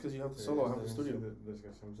 That's because you have the solo. I have the studio.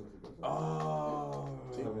 Oh.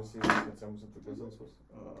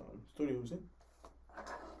 Studio, ¿sí?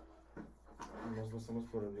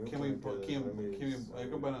 Can we I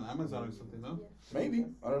go buy it on Amazon or something? No. Maybe.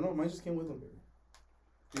 I don't know. Mine just came with them.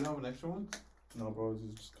 Do you have an extra one? No, bro.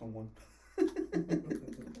 It's just come one.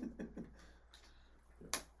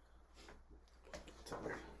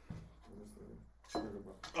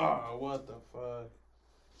 Oh, what the fuck?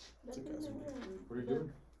 It's a gas one. What are you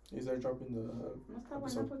doing? He's there dropping the No está bueno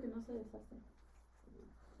episode. porque no se deshace.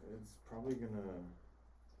 It's probably gonna.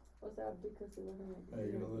 O sea, because it wasn't like.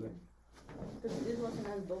 Hey, you're gonna let it. Because this wasn't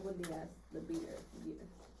as bubbly as the beer.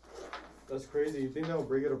 That's crazy. You think that will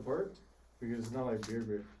break it apart? Because it's not like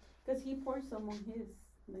beer. Because he poured some on his,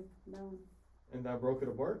 like, down. And that broke it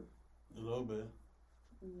apart? A little bit.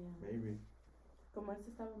 Yeah. Maybe. Como este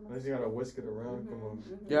estaba más. Unless you gotta whisk it around. Come on.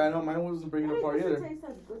 Yeah, I know. Mine wasn't bringing it apart It either. tastes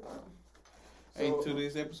as good though. Hey, So-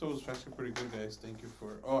 today's episode was actually pretty good, guys. Thank you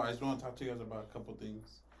for. Oh, I just want to talk to you guys about a couple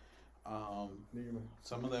things.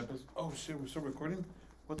 Some of the episodes. Oh shit, we're still recording.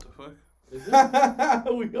 What the fuck? Is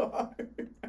it? We are.